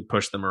trying to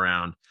push them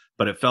around,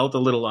 but it felt a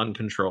little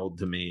uncontrolled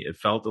to me. It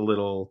felt a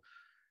little,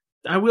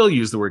 I will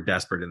use the word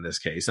desperate in this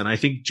case. And I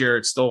think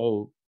Jarrett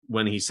Stoll,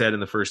 when he said in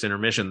the first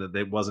intermission that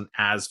it wasn't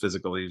as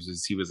physical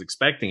as he was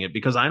expecting it,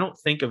 because I don't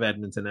think of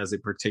Edmonton as a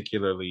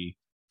particularly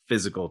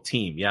physical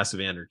team. Yes,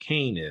 Evander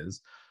Kane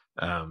is,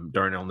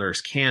 Darnell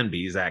Nurse can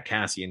be, Zach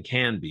Kassian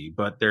can be,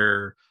 but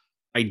their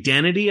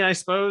identity, I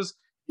suppose,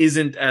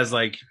 isn't as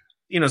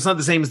it's not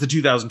the same as the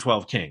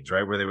 2012 Kings,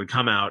 right? Where they would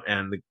come out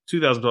and the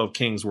 2012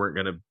 Kings weren't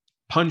going to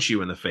punch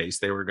you in the face.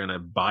 They were going to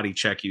body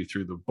check you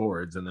through the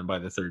boards. And then by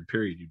the third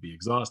period, you'd be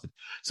exhausted.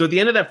 So at the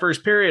end of that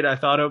first period, I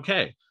thought,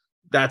 okay,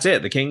 that's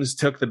it. The Kings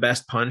took the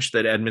best punch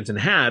that Edmonton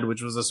had,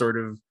 which was a sort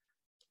of,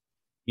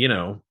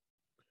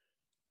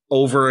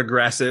 over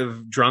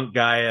aggressive drunk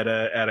guy at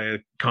a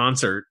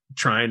concert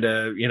trying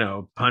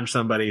to, punch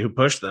somebody who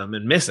pushed them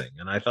and missing.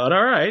 And I thought,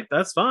 all right,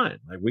 that's fine.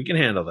 We can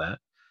handle that.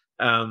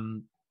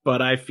 But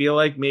I feel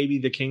like maybe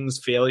the Kings'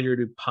 failure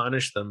to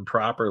punish them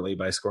properly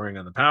by scoring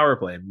on the power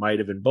play might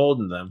have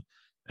emboldened them.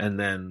 And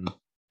then,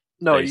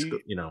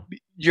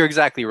 you're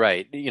exactly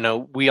right.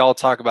 We all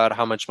talk about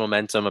how much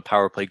momentum a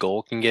power play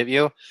goal can give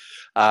you.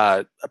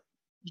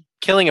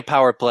 Killing a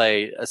power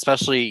play,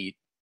 especially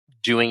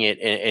doing it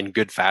in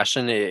good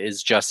fashion,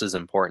 is just as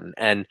important.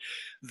 And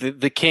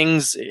the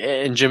Kings,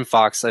 and Jim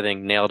Fox, I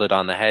think, nailed it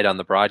on the head on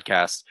the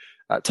broadcast,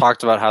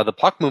 talked about how the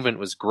puck movement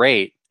was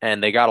great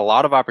and they got a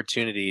lot of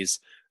opportunities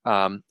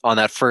on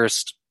that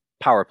first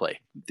power play.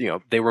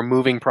 They were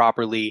moving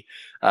properly.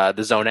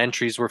 The zone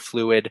entries were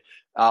fluid.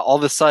 All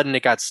of a sudden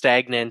it got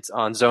stagnant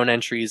on zone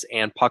entries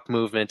and puck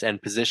movement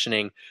and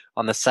positioning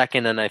on the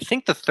second and I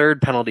think the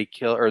third penalty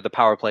kill or the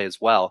power play as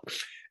well.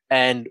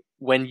 And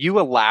when you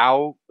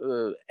allow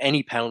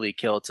any penalty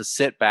kill to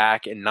sit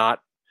back and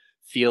not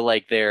feel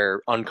like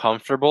they're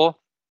uncomfortable,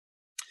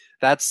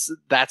 that's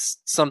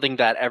something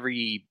that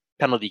every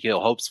penalty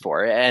kill hopes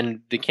for.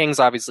 And the Kings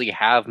obviously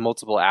have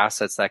multiple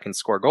assets that can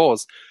score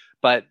goals,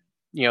 but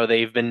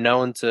they've been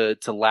known to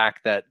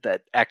lack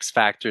that X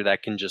factor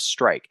that can just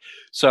strike.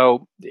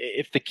 So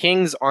if the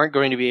Kings aren't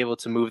going to be able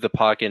to move the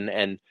puck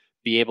and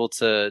be able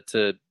to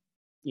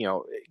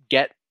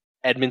get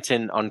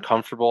Edmonton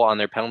uncomfortable on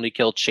their penalty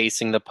kill,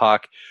 chasing the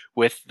puck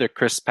with the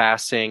crisp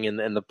passing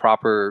and the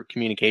proper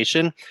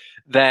communication,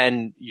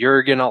 then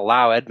you're going to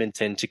allow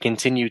Edmonton to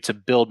continue to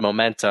build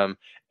momentum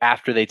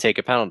after they take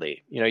a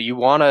penalty. You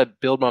want to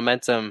build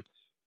momentum,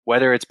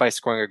 whether it's by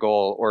scoring a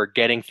goal or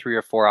getting 3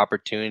 or 4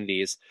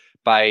 opportunities,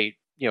 by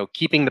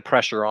keeping the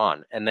pressure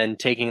on and then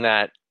taking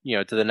that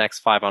to the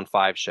next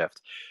 5-on-5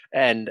 shift.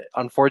 And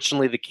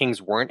unfortunately, the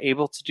Kings weren't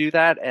able to do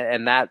that,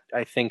 and that,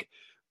 I think,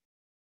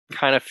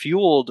 kind of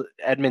fueled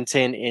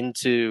Edmonton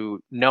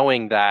into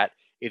knowing that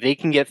if they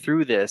can get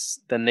through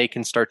this, then they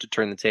can start to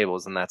turn the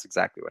tables, and that's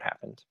exactly what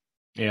happened.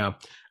 Yeah.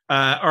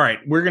 All right,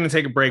 we're going to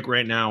take a break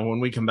right now.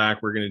 When we come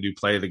back, we're going to do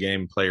play of the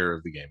game, player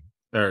of the game.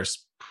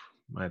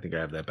 I think I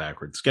have that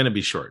backwards. It's going to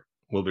be short.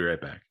 We'll be right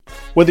back.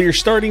 Whether you're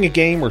starting a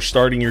game or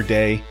starting your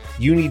day,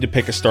 you need to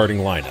pick a starting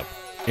lineup,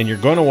 and you're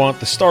going to want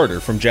the starter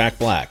from Jack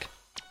Black.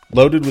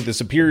 Loaded with the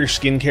superior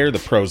skincare the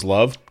pros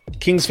love,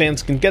 Kings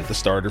fans can get the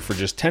starter for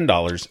just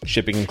 $10,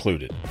 shipping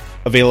included.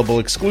 Available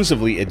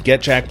exclusively at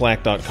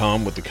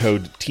getjackblack.com with the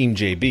code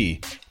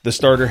TEAMJB, the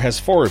starter has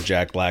 4 of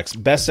Jack Black's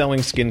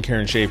best-selling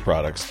skincare and shave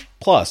products,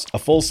 plus a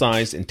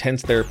full-size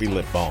Intense Therapy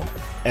Lip Balm,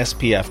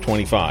 SPF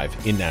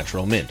 25 in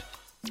natural mint.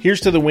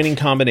 Here's to the winning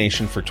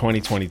combination for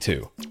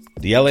 2022.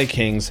 The LA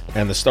Kings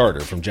and the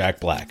starter from Jack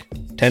Black.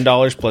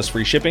 $10 plus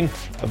free shipping.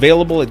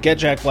 Available at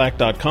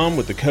getjackblack.com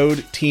with the code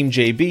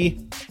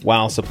TEAMJB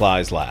while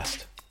supplies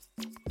last.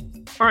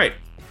 All right.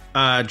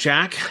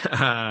 Jack,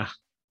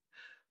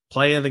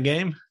 play of the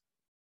game?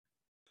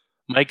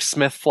 Mike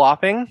Smith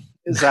flopping.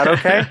 Is that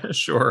okay?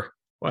 Sure.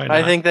 Why not?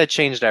 I think that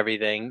changed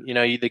everything.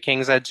 The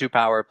Kings had 2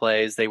 power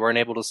plays. They weren't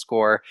able to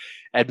score.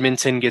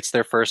 Edmonton gets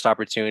their first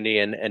opportunity,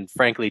 and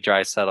frankly,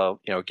 Draisaitl,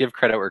 give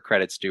credit where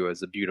credit's due,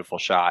 is a beautiful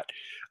shot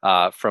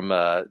from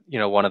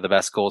one of the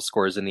best goal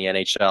scorers in the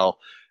NHL.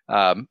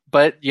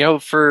 But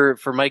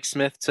for Mike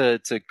Smith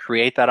to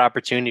create that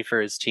opportunity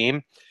for his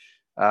team,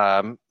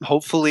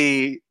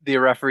 hopefully the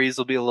referees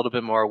will be a little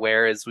bit more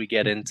aware as we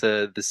get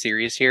into the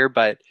series here.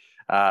 But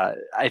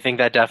I think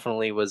that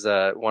definitely was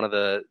one of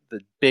the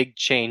big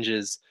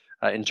changes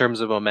in terms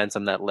of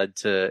momentum that led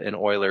to an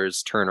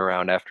Oilers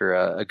turnaround after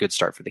a good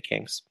start for the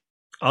Kings.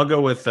 I'll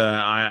go with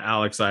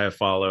Alex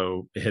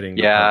Iafallo hitting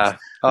the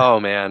post. Oh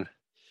man,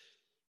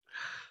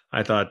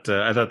 I thought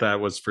that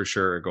was for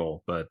sure a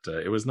goal, but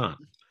it was not.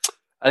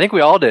 I think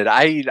we all did.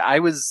 I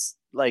was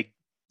like,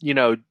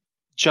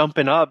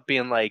 jumping up,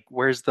 being like,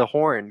 "Where's the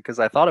horn?" Because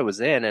I thought it was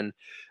in, and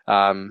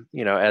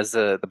as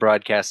the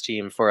broadcast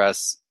team for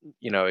us,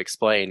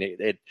 explained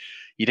it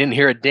you didn't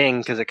hear a ding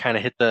because it kind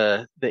of hit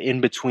the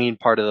in between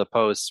part of the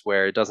post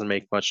where it doesn't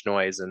make much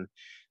noise, and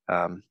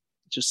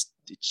just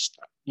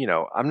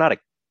I'm not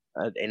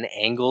an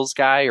angles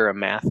guy or a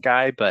math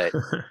guy, but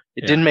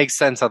it didn't make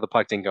sense how the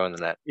puck didn't go in the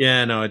net.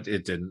 Yeah, no, it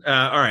didn't.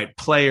 All right,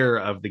 player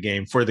of the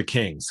game for the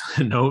Kings.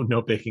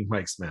 No picking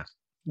Mike Smith.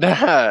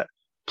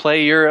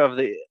 Player of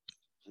the.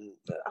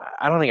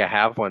 I don't think I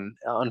have one.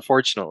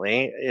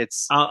 Unfortunately,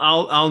 it's.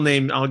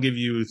 I'll give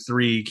you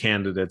 3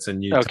 candidates,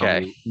 and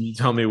you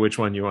tell me which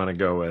one you want to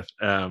go with.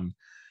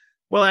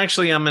 Well,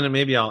 actually,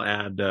 I'll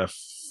add a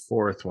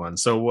 4th one.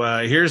 So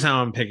here's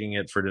how I'm picking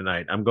it for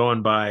tonight. I'm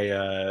going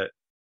by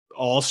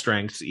all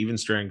strengths, even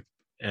strength,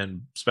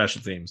 and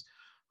special teams.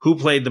 Who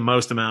played the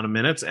most amount of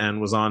minutes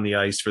and was on the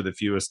ice for the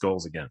fewest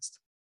goals against?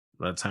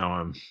 That's how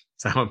I'm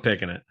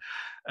picking it.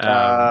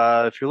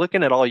 If you're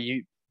looking at all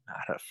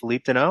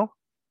Philippe Danault.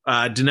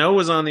 Danault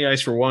was on the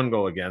ice for 1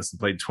 goal against and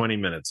played 20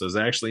 minutes. So it was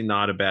actually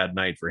not a bad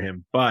night for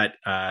him, but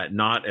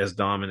not as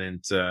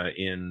dominant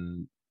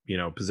in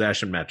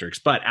possession metrics.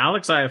 But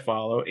Alex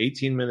Iafallo,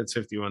 18 minutes,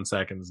 51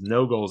 seconds,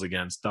 no goals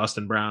against.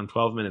 Dustin Brown,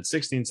 12 minutes,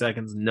 16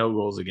 seconds, no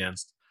goals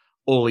against.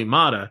 Olli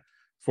Mata,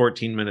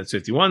 14 minutes,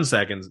 51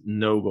 seconds,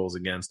 no goals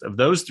against. Of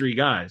those 3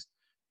 guys,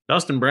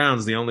 Dustin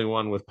Brown's the only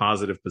one with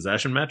positive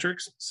possession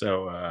metrics.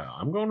 So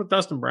I'm going with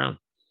Dustin Brown.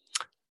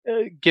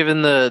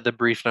 Given the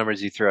brief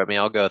numbers you threw at me,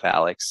 I'll go with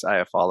Alex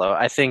Iafallo.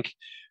 I think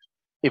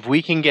if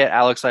we can get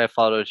Alex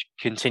Iafallo to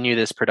continue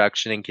this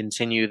production and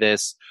continue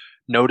this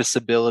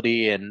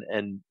noticeability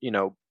and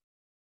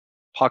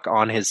puck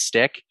on his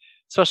stick,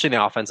 especially in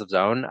the offensive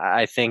zone,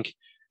 I think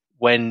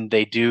when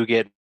they do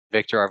get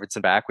Victor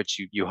Arvidsson back,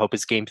 which you hope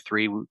is game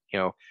 3, we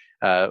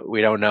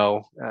don't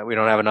know. We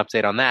don't have an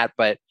update on that.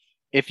 But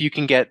if you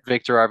can get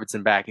Victor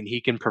Arvidsson back and he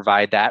can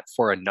provide that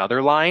for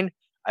another line,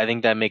 I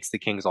think that makes the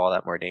Kings all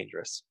that more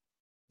dangerous.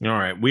 All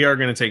right. We are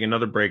going to take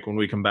another break. When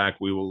we come back,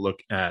 we will look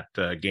at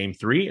game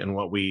 3 and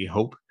what we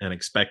hope and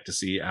expect to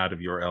see out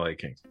of your LA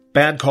Kings.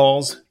 Bad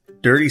calls,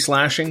 dirty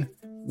slashing.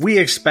 We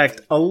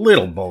expect a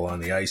little bull on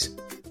the ice.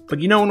 But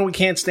when we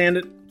can't stand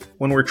it?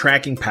 When we're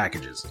tracking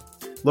packages.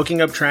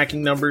 Looking up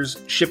tracking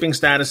numbers, shipping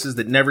statuses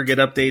that never get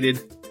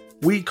updated.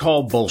 We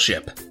call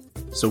bullshit.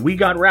 So we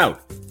got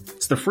Route.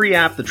 It's the free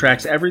app that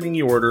tracks everything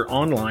you order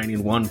online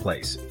in one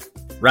place.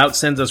 Route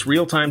sends us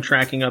real-time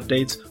tracking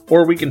updates,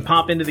 or we can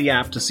pop into the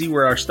app to see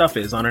where our stuff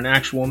is on an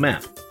actual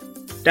map.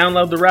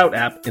 Download the Route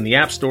app in the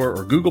App Store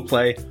or Google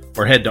Play,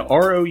 or head to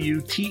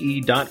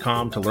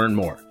route.com to learn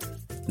more.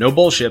 No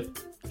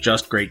bullshit,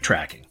 just great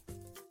tracking.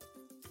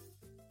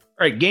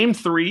 All right, game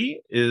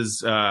 3 is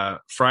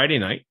Friday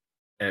night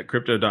at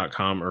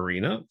Crypto.com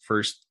Arena.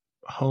 First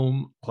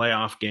home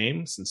playoff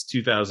game since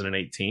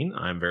 2018.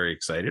 I'm very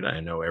excited. I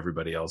know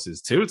everybody else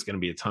is too. It's going to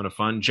be a ton of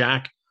fun.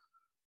 Jack,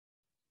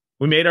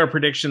 we made our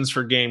predictions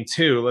for game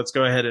 2. Let's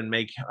go ahead and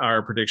make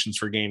our predictions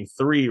for game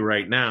 3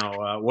 right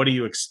now. What do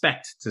you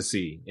expect to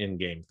see in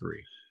game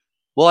 3?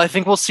 Well, I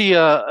think we'll see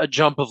a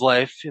jump of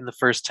life in the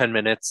first 10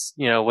 minutes.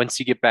 Once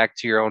you get back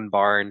to your own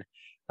barn,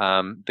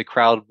 the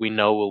crowd we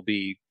know will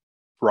be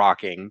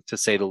rocking, to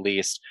say the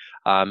least.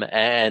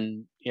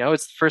 And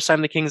it's the first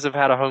time the Kings have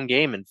had a home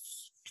game in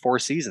 4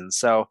 seasons.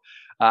 So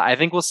I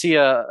think we'll see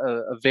a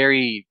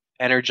very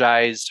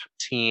energized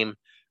team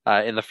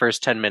in the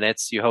first 10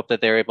 minutes. You hope that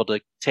they're able to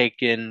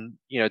take an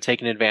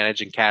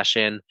advantage and cash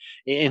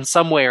in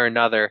some way or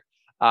another.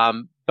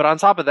 But on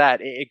top of that,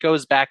 it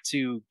goes back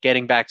to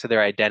getting back to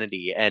their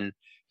identity and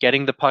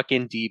getting the puck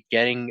in deep,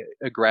 getting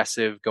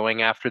aggressive,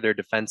 going after their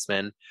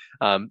defensemen.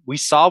 We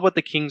saw what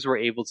the Kings were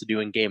able to do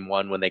in game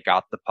 1 when they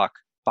got the puck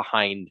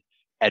behind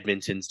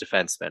Edmonton's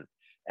defensemen.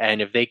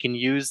 And if they can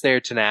use their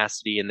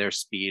tenacity and their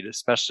speed,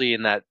 especially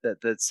in that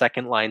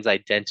second line's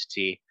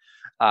identity,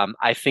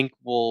 I think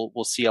we'll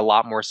see a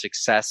lot more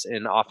success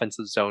in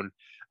offensive zone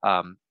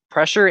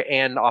pressure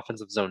and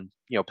offensive zone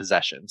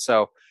possession.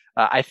 So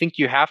I think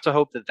you have to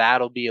hope that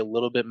that'll be a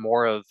little bit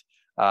more of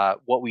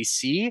what we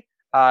see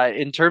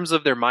in terms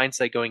of their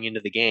mindset going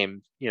into the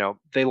game.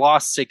 They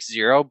lost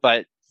 6-0,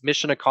 but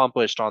mission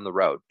accomplished on the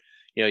road.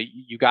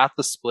 You got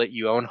the split,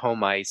 you own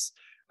home ice.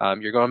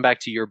 You're going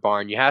back to your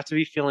barn. You have to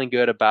be feeling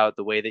good about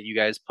the way that you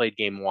guys played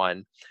game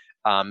 1.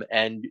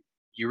 And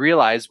you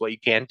realize what you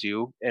can't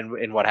do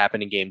and what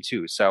happened in game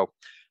 2. So,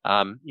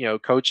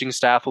 coaching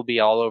staff will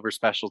be all over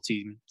special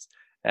teams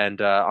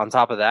And on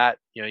top of that,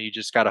 you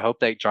just got to hope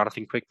that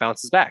Jonathan Quick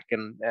bounces back.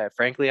 And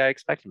frankly, I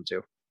expect him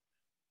to.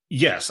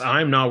 Yes,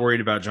 I'm not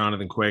worried about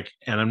Jonathan Quick,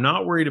 and I'm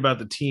not worried about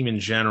the team in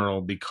general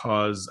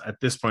because at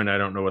this point, I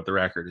don't know what the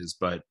record is,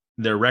 but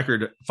their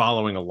record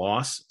following a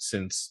loss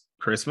since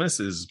Christmas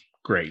is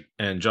great.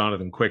 And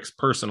Jonathan Quick's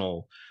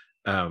personal,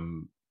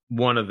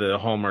 one of the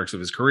hallmarks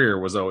of his career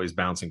was always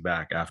bouncing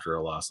back after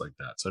a loss like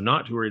that. So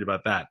not too worried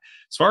about that.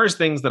 As far as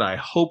things that I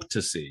hope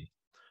to see,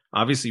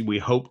 obviously, we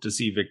hope to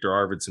see Victor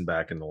Arvidsson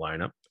back in the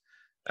lineup.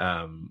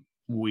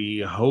 We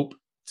hope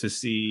to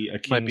see a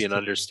Kings might be an team.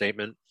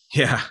 Understatement.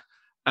 Yeah.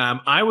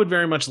 I would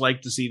very much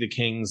like to see the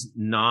Kings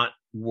not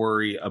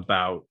worry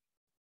about,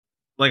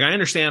 like, I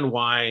understand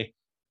why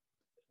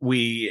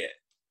we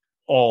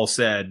all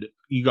said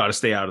you got to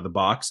stay out of the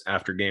box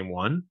after game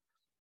 1.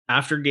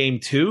 After game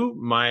 2,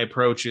 my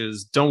approach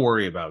is don't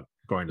worry about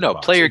going to the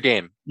box. Play your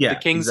game. Yeah, the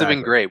Kings exactly. have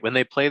been great. When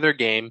they play their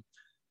game,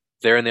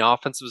 they're in the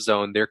offensive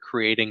zone. They're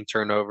creating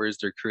turnovers.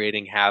 They're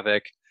creating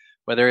havoc,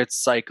 whether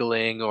it's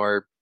cycling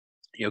or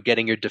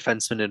getting your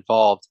defenseman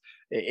involved.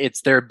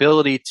 It's their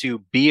ability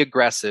to be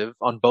aggressive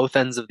on both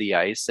ends of the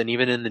ice and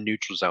even in the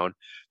neutral zone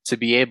to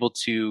be able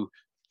to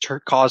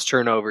cause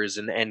turnovers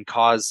and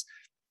cause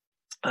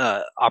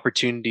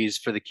opportunities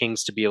for the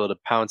Kings to be able to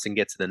pounce and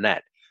get to the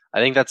net. I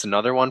think that's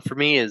another one for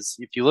me is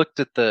if you looked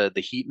at the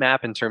heat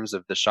map in terms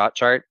of the shot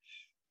chart,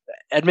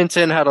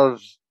 Edmonton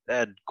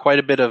had quite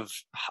a bit of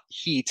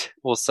heat,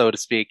 well, so to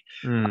speak,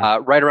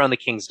 right around the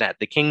Kings net.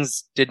 The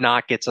Kings did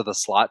not get to the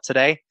slot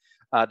today.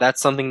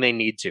 That's something they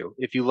need to.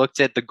 If you looked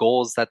at the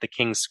goals that the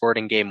Kings scored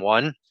in game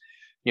 1,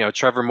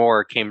 Trevor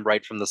Moore came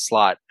right from the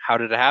slot. How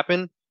did it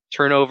happen?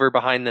 Turnover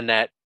behind the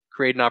net,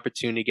 create an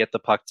opportunity, get the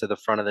puck to the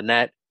front of the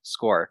net,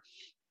 score.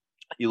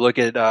 You look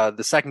at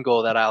the second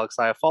goal that Alex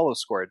Iafallo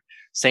scored.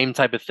 Same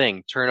type of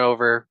thing.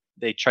 Turnover.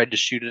 They tried to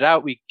shoot it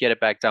out. We get it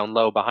back down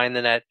low behind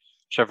the net.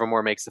 Trevor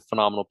Moore makes a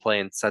phenomenal play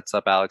and sets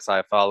up Alex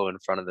Iafallo in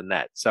front of the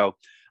net. So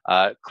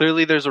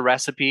clearly there's a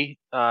recipe.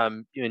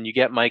 And you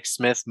get Mike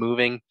Smith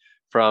moving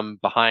from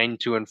behind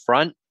to in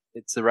front.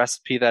 It's a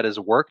recipe that has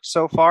worked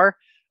so far.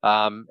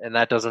 And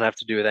that doesn't have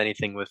to do with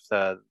anything with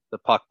the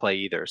puck play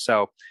either.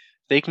 So if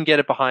they can get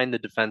it behind the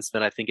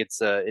defenseman, I think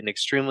it's an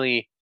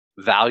extremely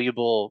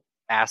valuable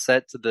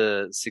asset to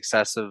the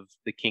success of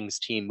the Kings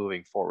team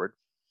moving forward.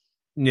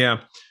 Yeah.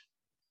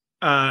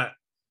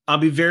 I'll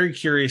be very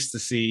curious to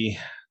see,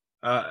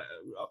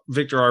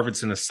 Victor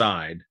Arvidsson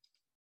aside,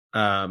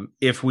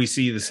 if we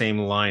see the same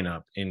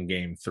lineup in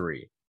game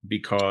 3,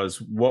 because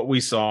what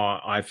we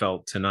saw, I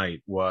felt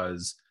tonight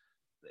was,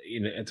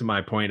 to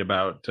my point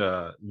about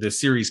the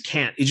series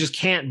it just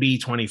can't be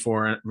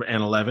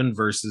 24-11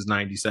 versus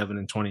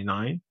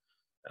 97-29,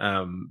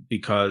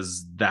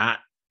 because that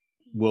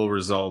will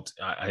result,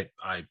 I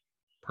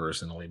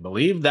personally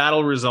believe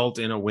that'll result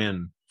in a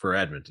win for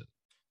Edmonton,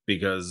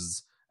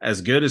 because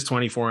as good as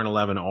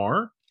 24-11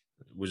 are,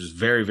 which is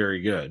very,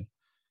 very good.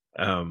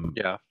 Connor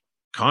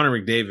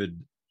McDavid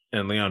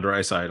and Leon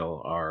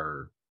Draisaitl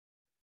are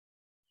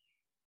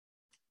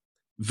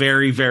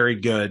very, very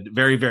good,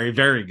 very, very,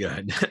 very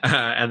good.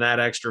 And that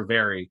extra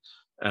very,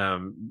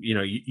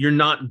 you're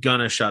not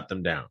gonna shut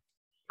them down,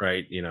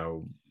 right?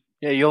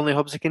 Yeah, you only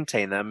hope to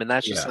contain them, and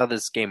that's just how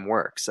this game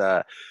works.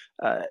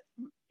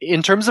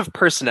 In terms of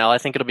personnel, I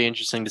think it'll be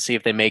interesting to see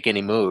if they make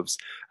any moves.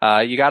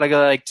 You got to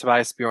go like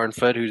Tobias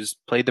Bjornfot, who's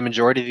played the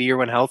majority of the year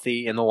when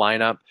healthy in the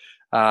lineup.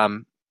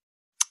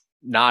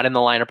 Not in the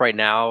lineup right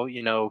now.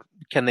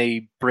 Can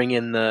they bring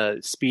in the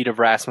speed of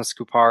Rasmus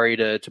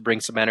Kupari to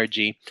bring some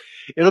energy?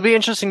 It'll be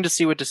interesting to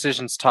see what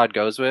decisions Todd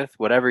goes with.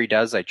 Whatever he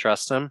does, I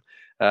trust him.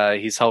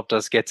 He's helped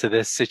us get to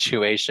this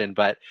situation,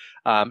 but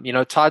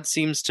Todd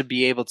seems to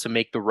be able to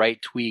make the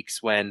right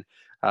tweaks when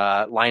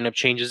lineup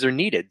changes are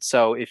needed.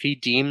 So if he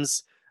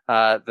deems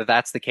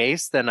that's the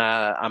case, then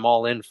I'm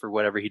all in for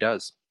whatever he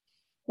does.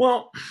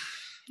 Well,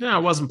 I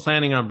wasn't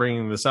planning on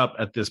bringing this up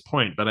at this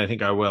point, but I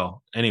think I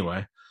will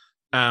anyway.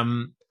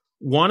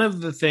 One of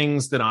the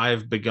things that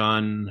I've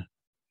begun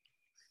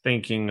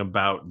thinking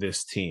about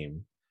this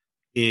team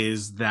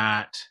is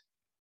that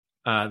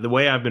the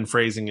way I've been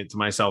phrasing it to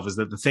myself is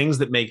that the things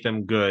that make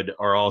them good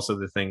are also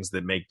the things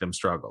that make them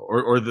struggle,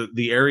 or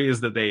the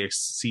areas that they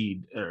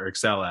exceed or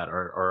excel at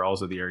are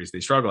also the areas they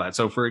struggle at.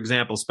 So, for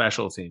example,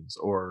 special teams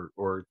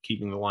or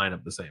keeping the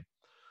lineup the same.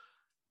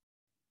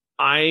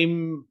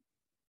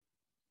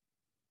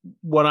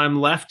 What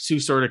I'm left to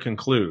sort of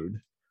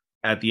conclude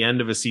at the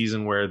end of a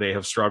season where they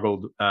have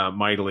struggled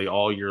mightily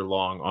all year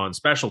long on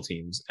special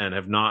teams and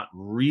have not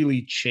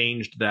really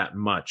changed that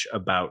much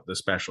about the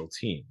special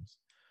teams.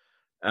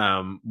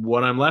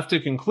 What I'm left to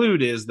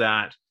conclude is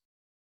that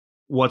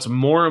what's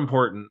more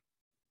important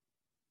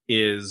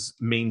is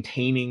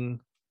maintaining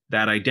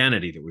that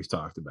identity that we've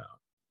talked about.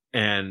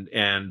 And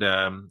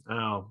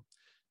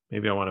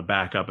maybe I want to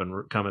back up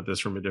and come at this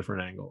from a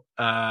different angle.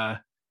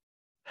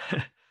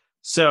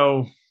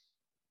 So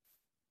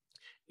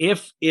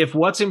if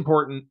what's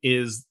important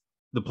is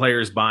the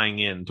players buying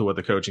into what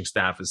the coaching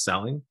staff is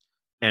selling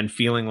and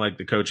feeling like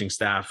the coaching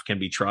staff can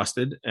be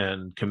trusted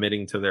and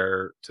committing to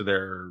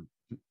their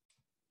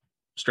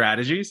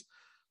strategies.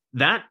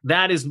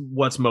 That is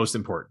what's most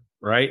important,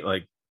 right?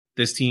 Like,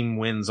 this team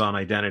wins on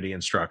identity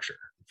and structure.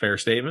 Fair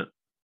statement?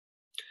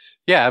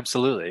 Yeah,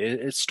 absolutely.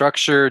 It's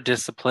structure,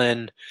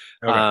 discipline.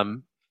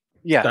 Okay.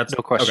 No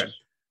question. Okay.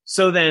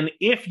 So then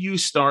if you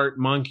start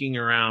monkeying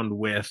around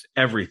with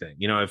everything,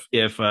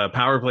 if a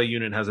power play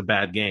unit has a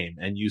bad game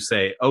and you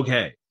say,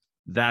 okay,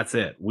 that's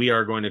it, we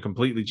are going to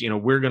completely,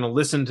 we're going to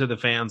listen to the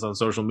fans on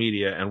social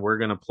media and we're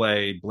going to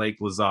play Blake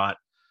Lizotte,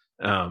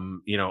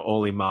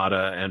 Oli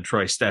Mata and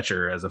Troy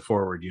Stetcher as a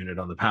forward unit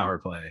on the power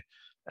play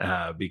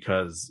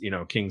because,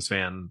 Kings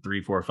fan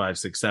 3, 4, 5,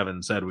 6,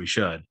 7 said we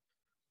should.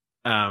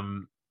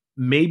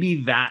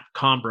 Maybe that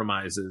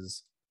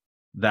compromises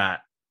that,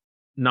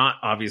 not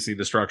obviously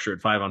the structure at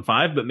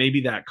 5-on-5, but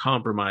maybe that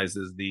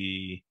compromises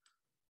the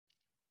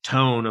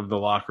tone of the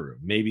locker room.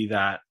 Maybe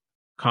that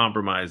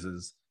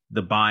compromises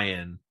the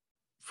buy-in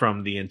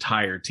from the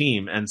entire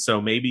team. And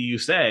so maybe you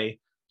say,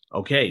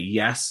 okay,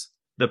 yes,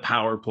 the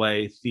power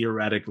play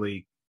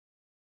theoretically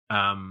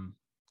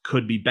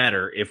could be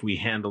better if we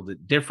handled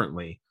it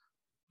differently,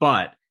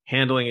 but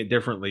handling it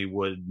differently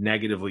would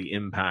negatively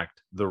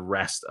impact the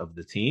rest of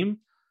the team.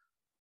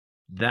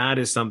 That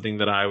is something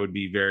that I would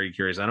be very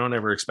curious. I don't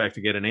ever expect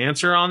to get an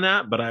answer on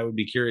that, but I would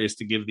be curious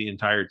to give the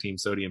entire team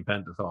sodium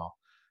pentothal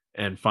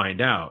and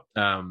find out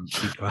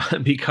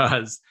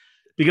because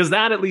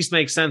that at least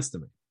makes sense to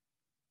me.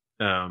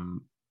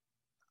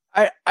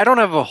 I don't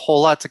have a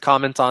whole lot to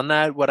comment on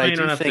that. What I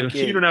do think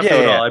you don't have to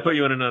at all. I put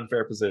you in an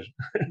unfair position.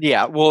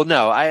 Yeah, well,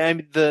 no.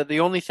 I'm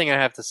the only thing I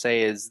have to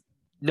say is,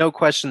 no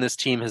question, this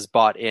team has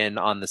bought in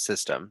on the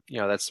system.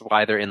 That's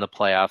why they're in the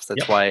playoffs.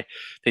 That's why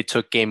they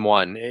took game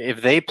 1.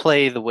 If they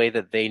play the way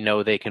that they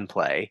know they can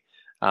play,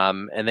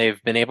 and they've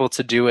been able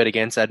to do it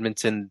against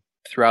Edmonton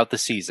throughout the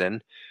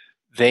season,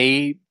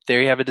 they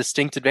have a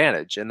distinct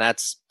advantage, and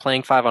that's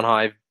playing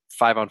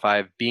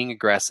 5-on-5, being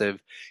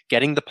aggressive,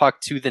 getting the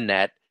puck to the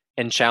net,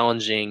 and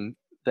challenging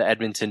the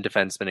Edmonton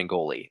defenseman and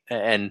goalie.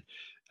 And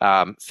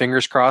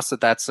fingers crossed that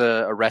that's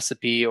a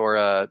recipe or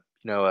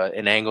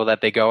an angle that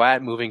they go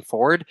at moving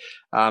forward.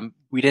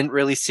 We didn't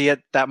really see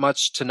it that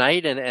much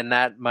tonight, and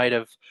that might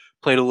have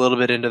played a little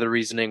bit into the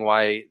reasoning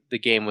why the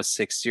game was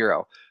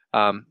 6-0.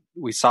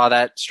 We saw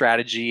that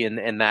strategy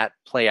and that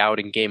play out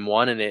in game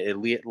 1, and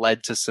it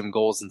led to some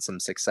goals and some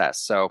success.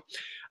 So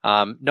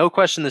no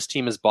question this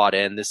team is bought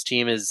in. This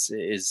team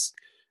is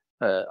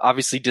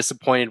obviously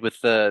disappointed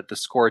with the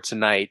score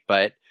tonight,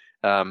 but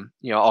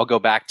I'll go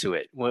back to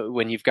it.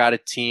 When you've got a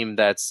team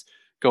that's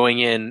going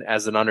in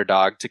as an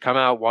underdog, to come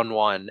out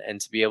 1-1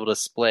 and to be able to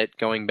split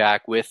going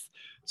back with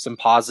some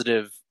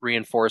positive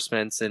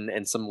reinforcements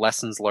and some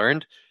lessons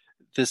learned,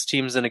 this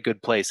team's in a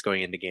good place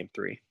going into game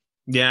 3.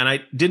 Yeah, and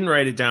I didn't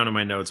write it down in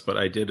my notes, but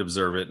I did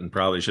observe it and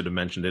probably should have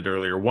mentioned it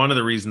earlier. One of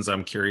the reasons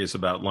I'm curious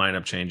about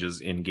lineup changes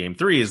in game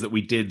 3 is that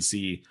we did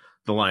see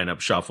the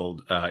lineup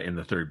shuffled in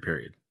the third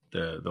period.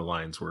 The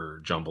lines were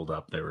jumbled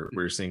up. We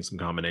were seeing some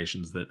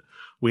combinations that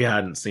we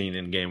hadn't seen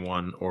in game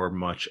 1 or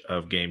much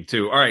of game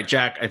 2. All right,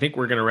 Jack, I think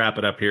we're going to wrap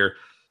it up here.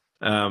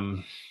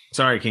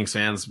 Sorry, Kings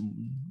fans.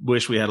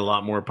 Wish we had a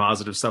lot more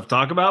positive stuff to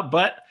talk about,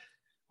 but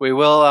we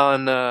will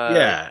on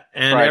and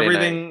Friday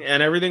everything night.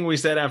 And everything we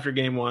said after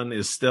game 1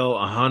 is still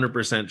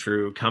 100%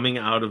 true. Coming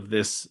out of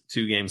this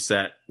 2-game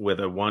set with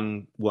a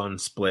 1-1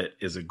 split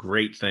is a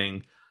great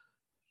thing.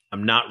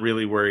 I'm not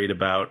really worried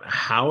about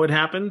how it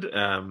happened.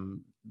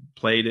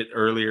 Played it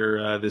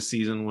earlier this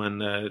season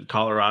when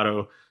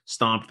Colorado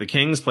stomped the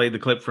Kings. Played the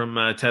clip from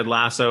Ted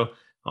Lasso.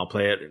 I'll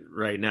play it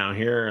right now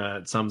here.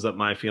 It sums up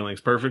my feelings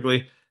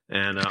perfectly.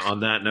 And on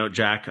that note,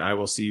 Jack, I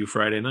will see you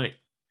Friday night.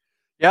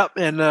 Yep,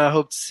 and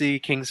hope to see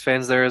Kings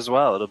fans there as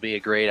well. It'll be a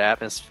great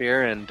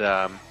atmosphere, and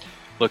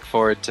look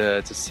forward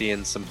to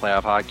seeing some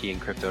playoff hockey in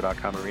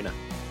Crypto.com Arena.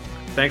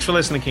 Thanks for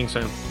listening, Kings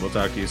fans. We'll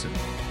talk to you soon.